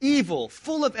 evil,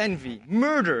 full of envy,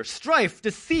 murder, strife,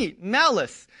 deceit,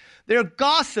 malice. They are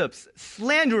gossips,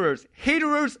 slanderers,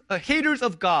 haters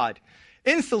of God,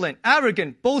 insolent,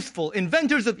 arrogant, boastful,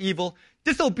 inventors of evil,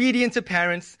 disobedient to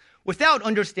parents, without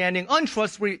understanding,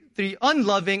 untrustworthy,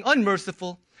 unloving,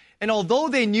 unmerciful. And although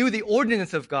they knew the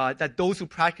ordinance of God, that those who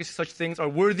practice such things are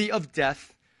worthy of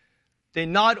death, they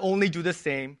not only do the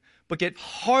same, but give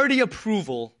hearty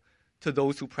approval to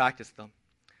those who practice them.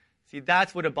 See,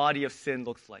 that's what a body of sin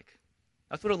looks like.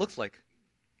 That's what it looks like.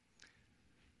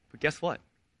 But guess what?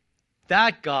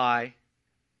 That guy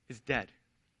is dead.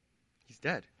 He's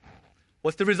dead.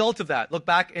 What's the result of that? Look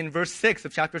back in verse 6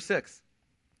 of chapter 6.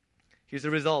 Here's the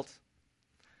result.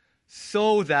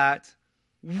 So that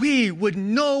we would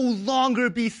no longer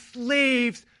be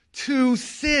slaves to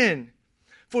sin.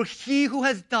 For he who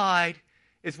has died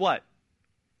is what?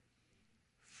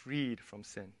 Freed from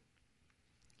sin.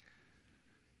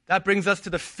 That brings us to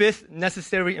the fifth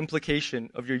necessary implication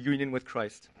of your union with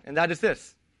Christ. And that is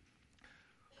this.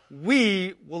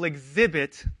 We will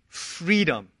exhibit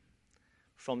freedom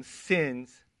from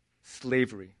sin's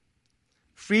slavery.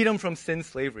 Freedom from sin's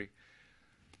slavery.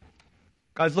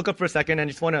 Guys, look up for a second and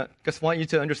just want you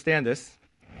to understand this.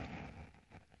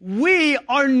 We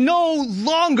are no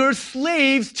longer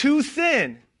slaves to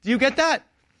sin. Do you get that?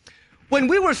 When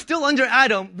we were still under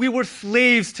Adam, we were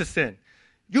slaves to sin.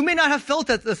 You may not have felt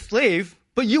as a slave,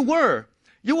 but you were.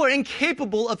 You were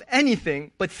incapable of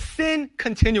anything but sin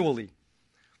continually.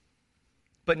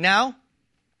 But now,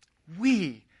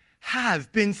 we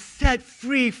have been set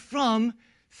free from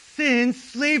sin's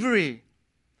slavery.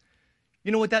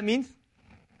 You know what that means?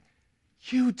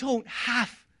 You don't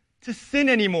have to sin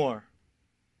anymore.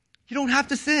 You don't have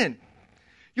to sin.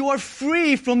 You are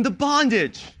free from the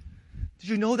bondage. Did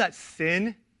you know that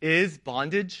sin is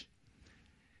bondage?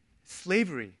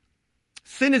 Slavery.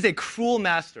 Sin is a cruel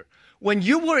master. When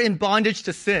you were in bondage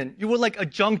to sin, you were like a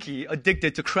junkie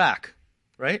addicted to crack,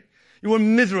 right? You were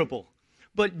miserable.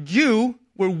 But you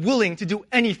were willing to do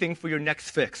anything for your next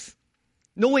fix,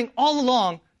 knowing all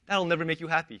along that'll never make you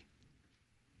happy.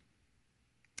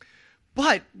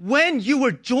 But when you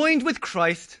were joined with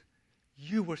Christ,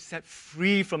 you were set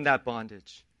free from that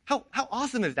bondage. How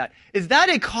awesome is that? Is that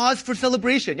a cause for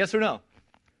celebration? Yes or no?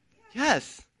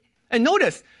 Yes. And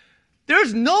notice,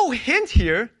 there's no hint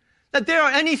here that there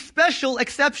are any special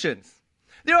exceptions.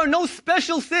 There are no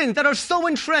special sins that are so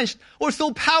entrenched or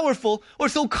so powerful or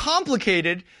so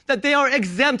complicated that they are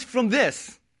exempt from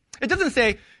this. It doesn't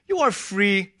say you are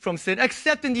free from sin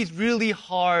except in these really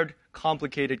hard,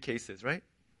 complicated cases, right?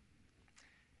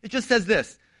 It just says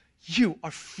this: you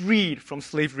are freed from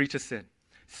slavery to sin.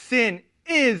 Sin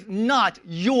is not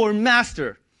your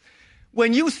master.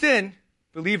 When you sin,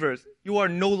 believers, you are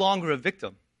no longer a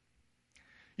victim.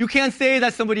 You can't say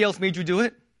that somebody else made you do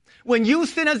it. When you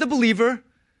sin as a believer,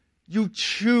 you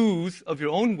choose of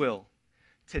your own will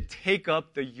to take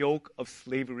up the yoke of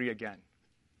slavery again.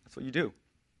 That's what you do.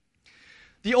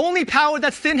 The only power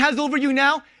that sin has over you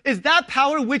now is that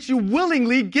power which you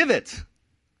willingly give it.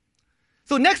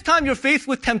 So next time you're faced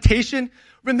with temptation,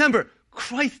 remember,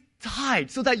 Christ died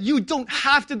so that you don't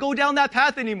have to go down that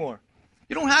path anymore.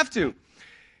 You don't have to.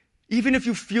 Even if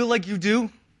you feel like you do,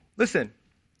 listen,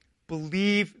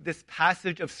 believe this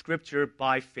passage of Scripture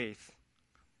by faith,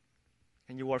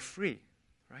 and you are free,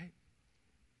 right?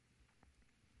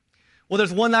 Well,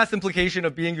 there's one last implication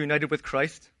of being united with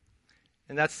Christ,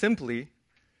 and that's simply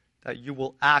that you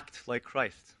will act like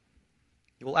Christ.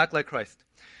 You will act like Christ.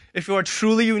 If you are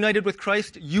truly united with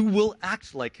Christ, you will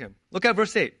act like him. Look at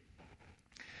verse 8.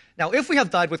 Now, if we have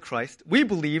died with Christ, we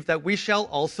believe that we shall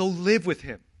also live with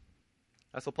him.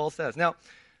 That's what Paul says. Now,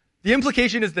 the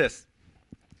implication is this.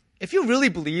 If you really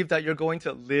believe that you're going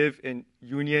to live in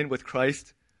union with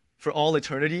Christ for all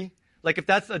eternity, like if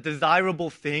that's a desirable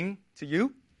thing to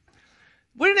you,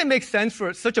 wouldn't it make sense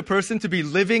for such a person to be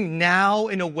living now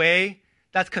in a way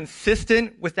that's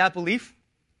consistent with that belief?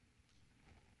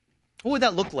 What would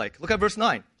that look like? Look at verse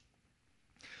 9.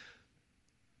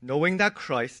 Knowing that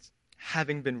Christ,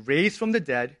 having been raised from the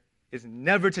dead, is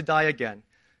never to die again,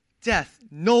 death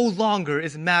no longer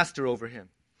is master over him.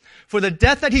 For the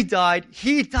death that he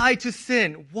died to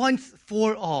sin once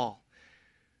for all.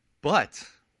 But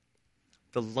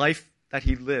the life that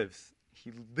he lives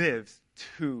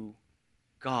to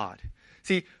God.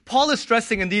 See, Paul is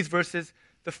stressing in these verses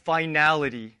the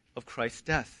finality of Christ's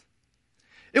death.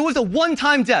 It was a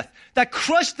one-time death that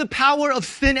crushed the power of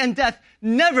sin and death,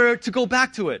 never to go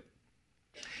back to it.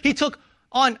 He took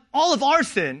on all of our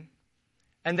sin,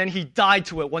 and then he died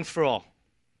to it once for all.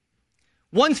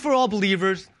 Once for all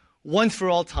believers, once for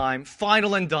all time,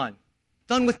 final and done.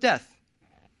 Done with death.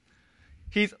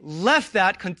 He's left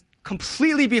that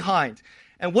completely behind.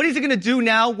 And what is he going to do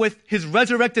now with his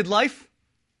resurrected life?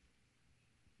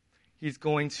 He's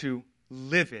going to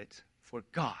live it for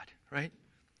God, right?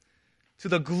 To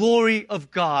the glory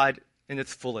of God in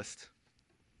its fullest.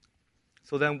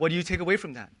 So then what do you take away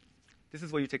from that? This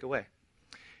is what you take away.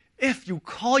 If you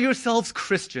call yourselves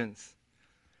Christians,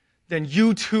 then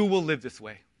you too will live this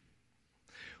way.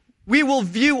 We will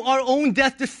view our own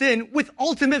death to sin with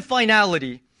ultimate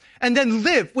finality and then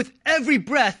live with every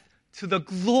breath to the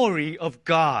glory of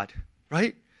God,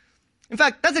 right? In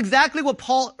fact, that's exactly what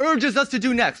Paul urges us to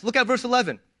do next. Look at verse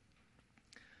 11.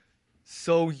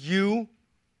 So you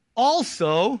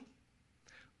also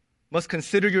must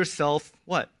consider yourself,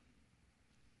 what?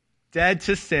 Dead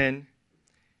to sin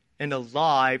and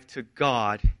alive to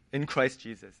God in Christ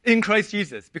Jesus. In Christ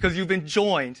Jesus, because you've been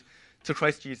joined to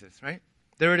Christ Jesus, right?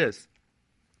 There it is.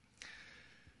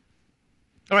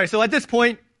 All right, so at this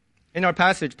point in our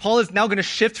passage, Paul is now going to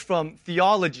shift from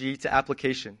theology to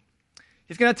application.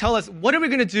 He's going to tell us, what are we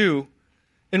going to do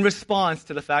in response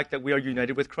to the fact that we are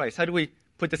united with Christ? How do we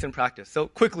put this in practice? So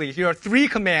quickly, here are 3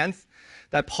 commands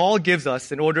that Paul gives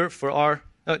us in order for our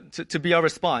to be our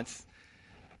response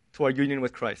to our union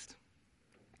with Christ.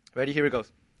 Ready? Here it goes.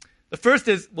 The first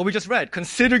is what we just read.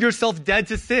 Consider yourself dead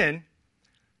to sin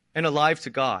and alive to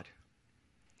God.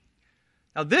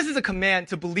 Now, this is a command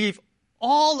to believe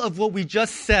all of what we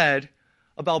just said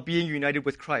about being united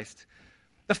with Christ.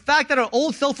 The fact that our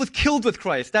old self was killed with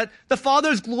Christ, that the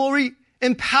Father's glory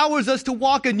empowers us to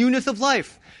walk in newness of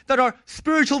life, that our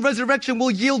spiritual resurrection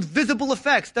will yield visible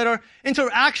effects, that our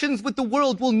interactions with the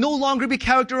world will no longer be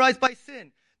characterized by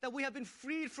sin, that we have been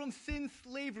freed from sin's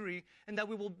slavery, and that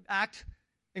we will act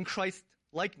in Christ's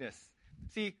likeness.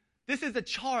 See, this is a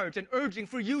charge and urging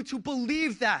for you to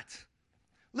believe that.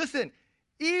 Listen,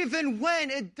 even when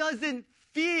it doesn't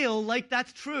feel like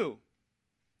that's true.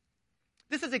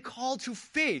 This is a call to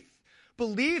faith.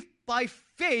 Believe by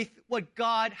faith what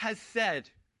God has said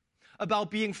about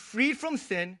being freed from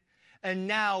sin and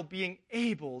now being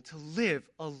able to live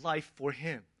a life for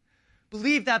him.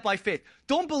 Believe that by faith.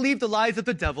 Don't believe the lies of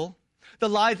the devil, the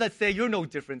lies that say you're no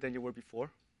different than you were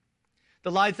before,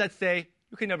 the lies that say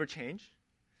you can never change,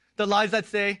 The lies that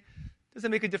say,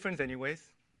 doesn't make a difference anyways.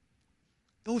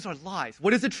 Those are lies.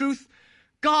 What is the truth?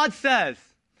 God says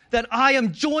that I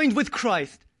am joined with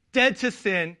Christ, dead to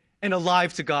sin and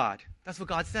alive to God. That's what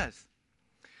God says.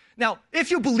 Now,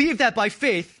 if you believe that by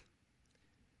faith,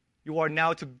 you are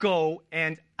now to go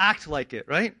and act like it,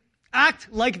 right? Act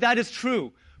like that is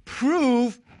true.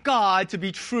 Prove God to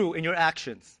be true in your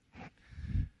actions.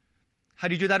 How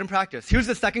do you do that in practice? Here's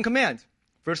the second command,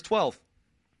 verse 12.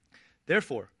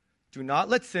 Therefore, do not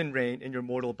let sin reign in your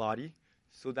mortal body,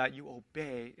 so that you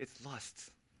obey its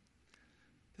lusts.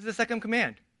 This is the second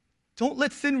command. Don't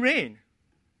let sin reign.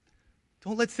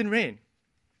 Don't let sin reign.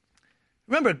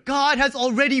 Remember, God has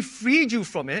already freed you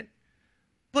from it,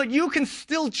 but you can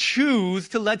still choose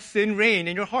to let sin reign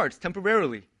in your hearts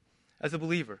temporarily as a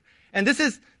believer. And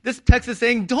this text is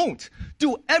saying, don't.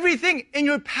 Do everything in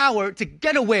your power to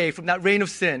get away from that reign of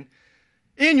sin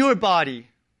in your body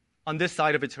on this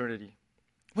side of eternity.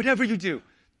 Whatever you do,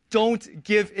 don't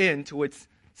give in to its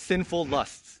sinful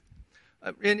lusts.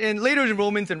 Later in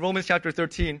Romans chapter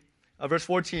 13, verse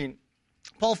 14,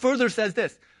 Paul further says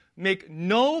this, make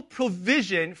no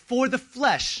provision for the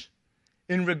flesh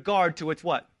in regard to its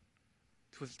what?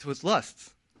 To its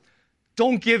lusts.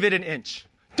 Don't give it an inch.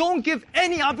 Don't give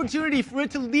any opportunity for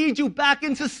it to lead you back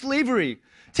into slavery.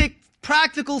 Take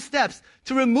practical steps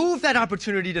to remove that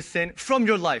opportunity to sin from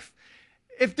your life.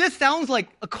 If this sounds like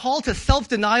a call to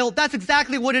self-denial, that's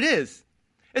exactly what it is.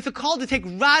 It's a call to take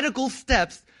radical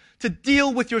steps to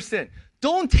deal with your sin.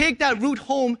 Don't take that route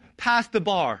home past the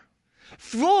bar.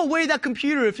 Throw away that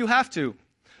computer if you have to.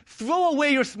 Throw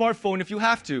away your smartphone if you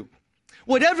have to.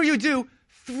 Whatever you do,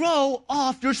 throw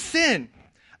off your sin.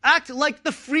 Act like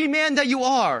the free man that you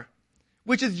are,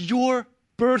 which is your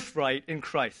birthright in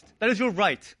Christ. That is your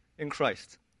right in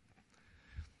Christ.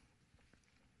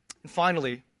 And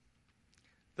finally,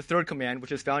 the third command,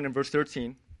 which is found in verse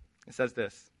 13, it says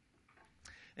this,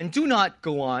 and do not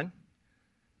go on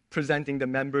presenting the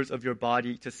members of your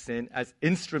body to sin as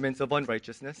instruments of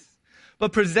unrighteousness,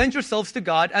 but present yourselves to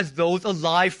God as those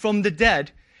alive from the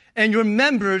dead, and your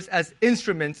members as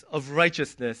instruments of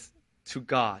righteousness to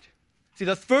God. See,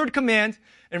 the third command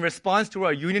in response to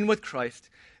our union with Christ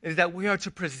is that we are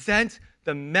to present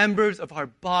the members of our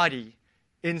body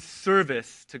in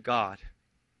service to God.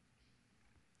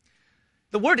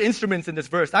 The word instruments in this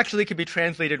verse actually could be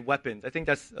translated weapons. I think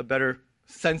that's a better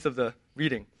sense of the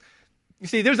reading. You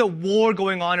see, there's a war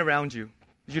going on around you.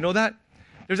 Did you know that?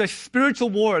 There's a spiritual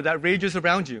war that rages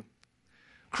around you.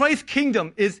 Christ's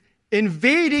kingdom is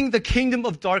invading the kingdom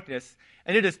of darkness,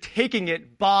 and it is taking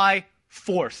it by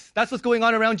force. That's what's going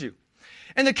on around you.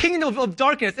 And the kingdom of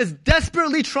darkness is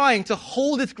desperately trying to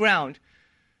hold its ground,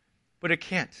 but it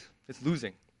can't. It's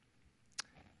losing.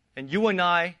 And you and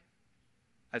I,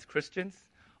 as Christians,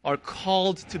 are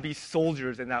called to be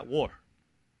soldiers in that war.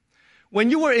 When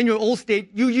you were in your old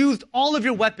state, you used all of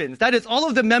your weapons, that is, all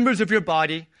of the members of your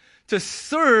body, to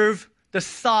serve the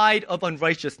side of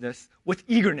unrighteousness with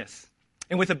eagerness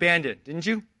and with abandon, didn't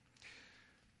you?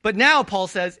 But now, Paul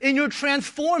says, in your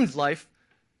transformed life,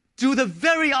 do the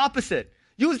very opposite.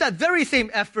 Use that very same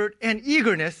effort and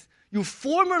eagerness you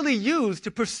formerly used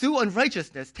to pursue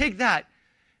unrighteousness. Take that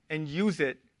and use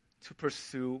it to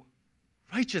pursue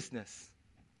righteousness.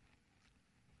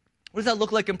 What does that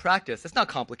look like in practice? It's not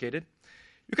complicated.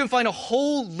 You can find a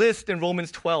whole list in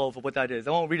Romans 12 of what that is.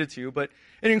 I won't read it to you, but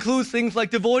it includes things like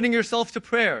devoting yourself to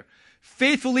prayer,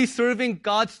 faithfully serving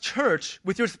God's church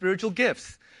with your spiritual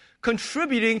gifts,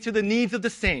 contributing to the needs of the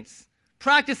saints,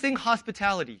 practicing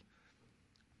hospitality.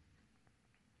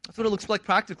 That's what it looks like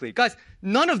practically. Guys,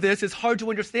 none of this is hard to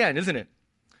understand, isn't it?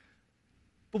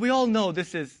 But we all know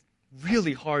this is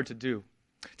really hard to do.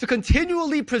 To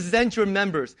continually present your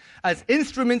members as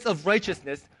instruments of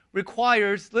righteousness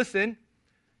requires, listen,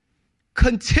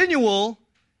 continual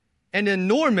and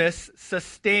enormous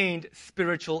sustained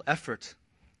spiritual effort.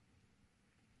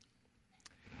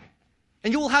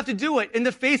 And you will have to do it in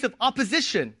the face of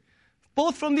opposition,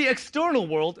 both from the external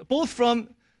world, both from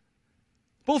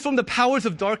the powers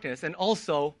of darkness, and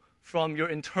also from your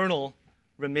internal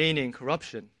remaining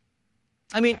corruption.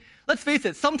 I mean, let's face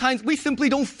it, sometimes we simply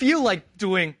don't feel like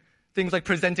doing things like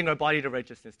presenting our body to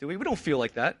righteousness, do we? We don't feel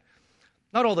like that.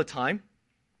 Not all the time.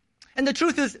 And the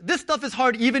truth is, this stuff is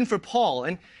hard even for Paul.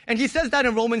 And he says that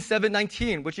in Romans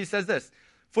 7:19, which he says this,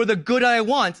 for the good I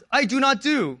want, I do not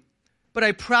do, but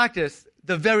I practice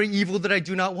the very evil that I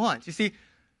do not want. You see,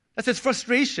 that's his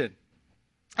frustration.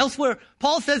 Elsewhere,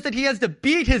 Paul says that he has to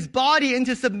beat his body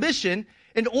into submission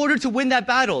in order to win that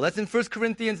battle. That's in 1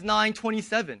 Corinthians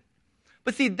 9:27.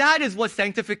 But see, that is what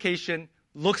sanctification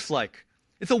looks like.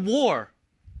 It's a war.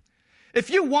 If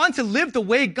you want to live the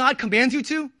way God commands you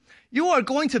to, you are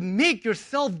going to make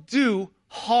yourself do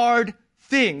hard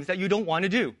things that you don't want to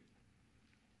do.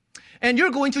 And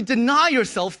you're going to deny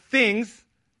yourself things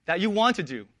that you want to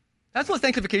do. That's what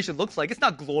sanctification looks like. It's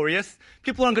not glorious.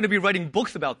 People aren't going to be writing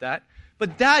books about that.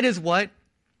 But that is what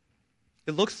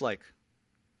it looks like.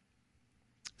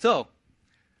 So,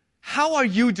 how are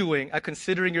you doing at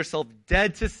considering yourself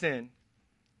dead to sin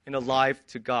and alive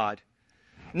to God?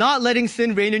 Not letting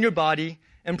sin reign in your body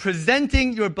and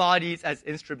presenting your bodies as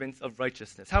instruments of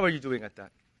righteousness. How are you doing at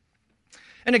that?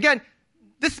 And again,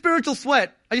 this spiritual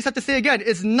sweat, I just have to say again,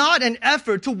 is not an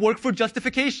effort to work for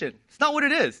justification. It's not what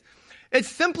it is. It's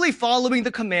simply following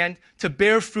the command to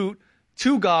bear fruit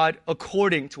to God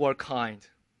according to our kind.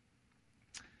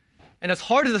 And as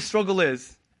hard as the struggle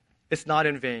is, it's not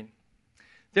in vain.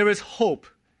 There is hope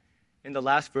in the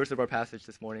last verse of our passage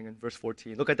this morning, in verse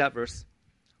 14. Look at that verse.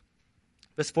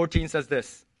 Verse 14 says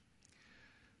this,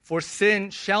 "For sin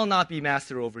shall not be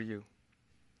master over you,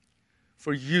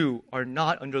 for you are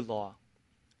not under law,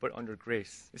 but under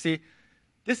grace." You see,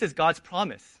 this is God's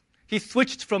promise. He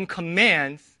switched from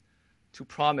commands to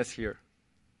promise here.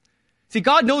 See,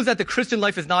 God knows that the Christian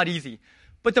life is not easy,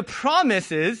 but the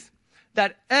promise is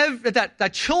that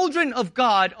that children of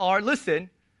God are, listen,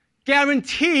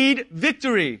 guaranteed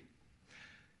victory.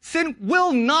 Sin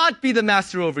will not be the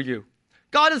master over you.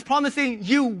 God is promising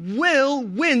you will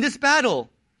win this battle.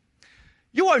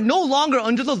 You are no longer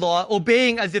under the law,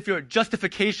 obeying as if your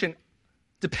justification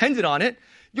depended on it.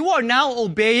 You are now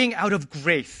obeying out of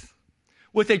grace,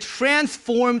 with a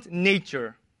transformed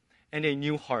nature and a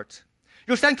new heart.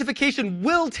 Your sanctification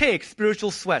will take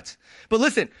spiritual sweat. But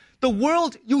listen, the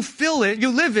world you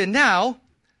live in now,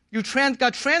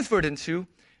 got transferred into,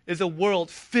 is a world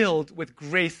filled with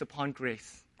grace upon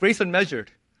grace. Grace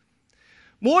unmeasured.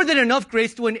 More than enough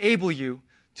grace to enable you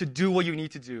to do what you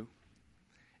need to do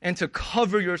and to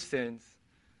cover your sins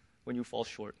when you fall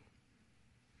short.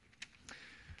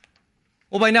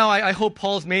 Well, by now, I hope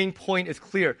Paul's main point is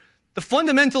clear. The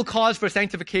fundamental cause for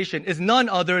sanctification is none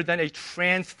other than a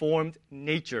transformed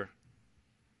nature.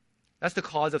 That's the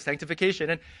cause of sanctification.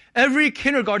 And every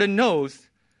kindergarten knows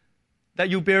that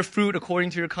you bear fruit according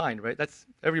to your kind, right? That's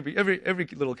every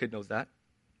little kid knows that.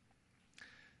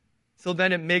 So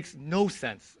then it makes no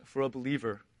sense for a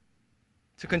believer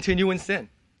to continue in sin.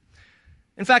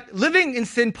 In fact, living in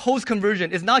sin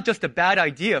post-conversion is not just a bad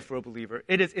idea for a believer,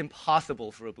 it is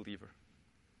impossible for a believer.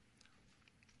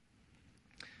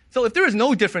 So if there is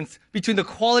no difference between the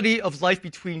quality of life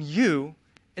between you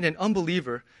and an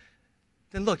unbeliever,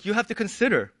 then look, you have to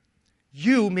consider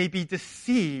you may be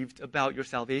deceived about your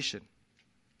salvation.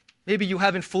 Maybe you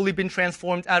haven't fully been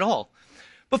transformed at all.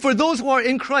 But for those who are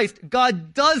in Christ,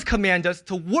 God does command us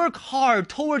to work hard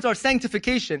towards our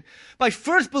sanctification by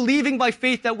first believing by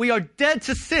faith that we are dead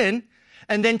to sin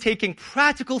and then taking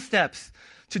practical steps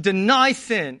to deny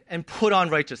sin and put on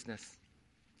righteousness.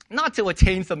 Not to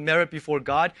attain some merit before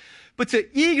God, but to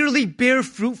eagerly bear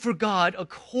fruit for God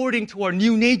according to our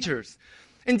new natures.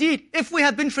 Indeed, if we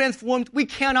have been transformed, we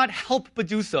cannot help but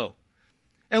do so.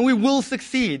 And we will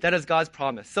succeed. That is God's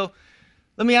promise. So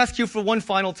let me ask you for one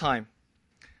final time.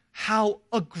 How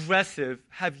aggressive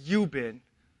have you been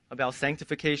about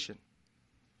sanctification?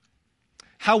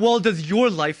 How well does your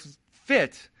life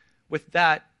fit with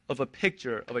that of a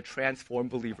picture of a transformed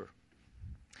believer?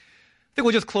 I think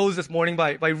we'll just close this morning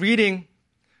by reading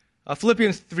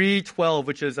Philippians 3:12,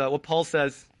 which is what Paul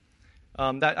says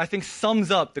that I think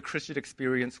sums up the Christian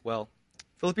experience well.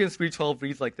 Philippians 3:12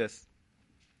 reads like this.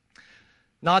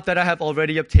 "Not that I have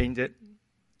already obtained it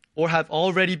or have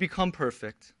already become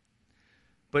perfect,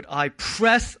 but I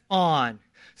press on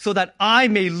so that I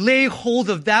may lay hold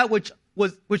of that which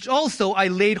also I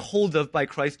laid hold of by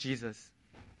Christ Jesus.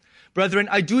 Brethren,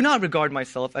 I do not regard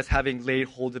myself as having laid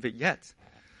hold of it yet.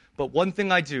 But one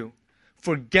thing I do,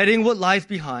 forgetting what lies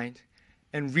behind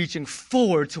and reaching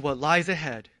forward to what lies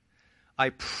ahead, I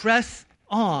press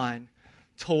on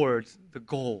towards the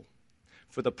goal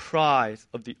for the prize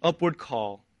of the upward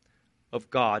call of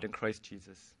God in Christ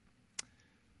Jesus."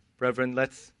 Brethren,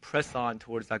 let's press on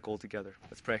towards that goal together.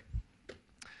 Let's pray.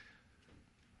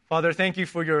 Father, thank you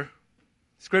for your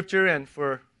scripture and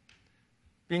for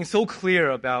being so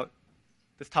clear about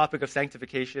this topic of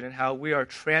sanctification and how we are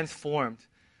transformed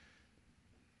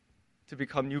to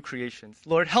become new creations.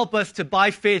 Lord, help us to,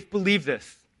 by faith, believe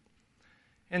this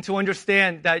and to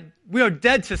understand that we are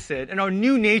dead to sin and our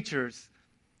new natures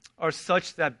are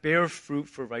such that bear fruit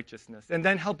for righteousness. And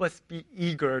then help us be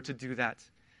eager to do that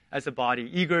as a body,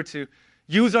 eager to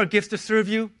use our gifts to serve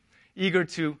you, eager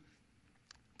to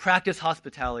practice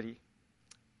hospitality,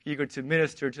 eager to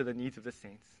minister to the needs of the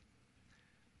saints.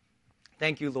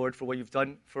 Thank you, Lord, for what you've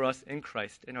done for us in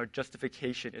Christ, and our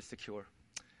justification is secure.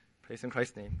 Praise in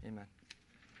Christ's name. Amen.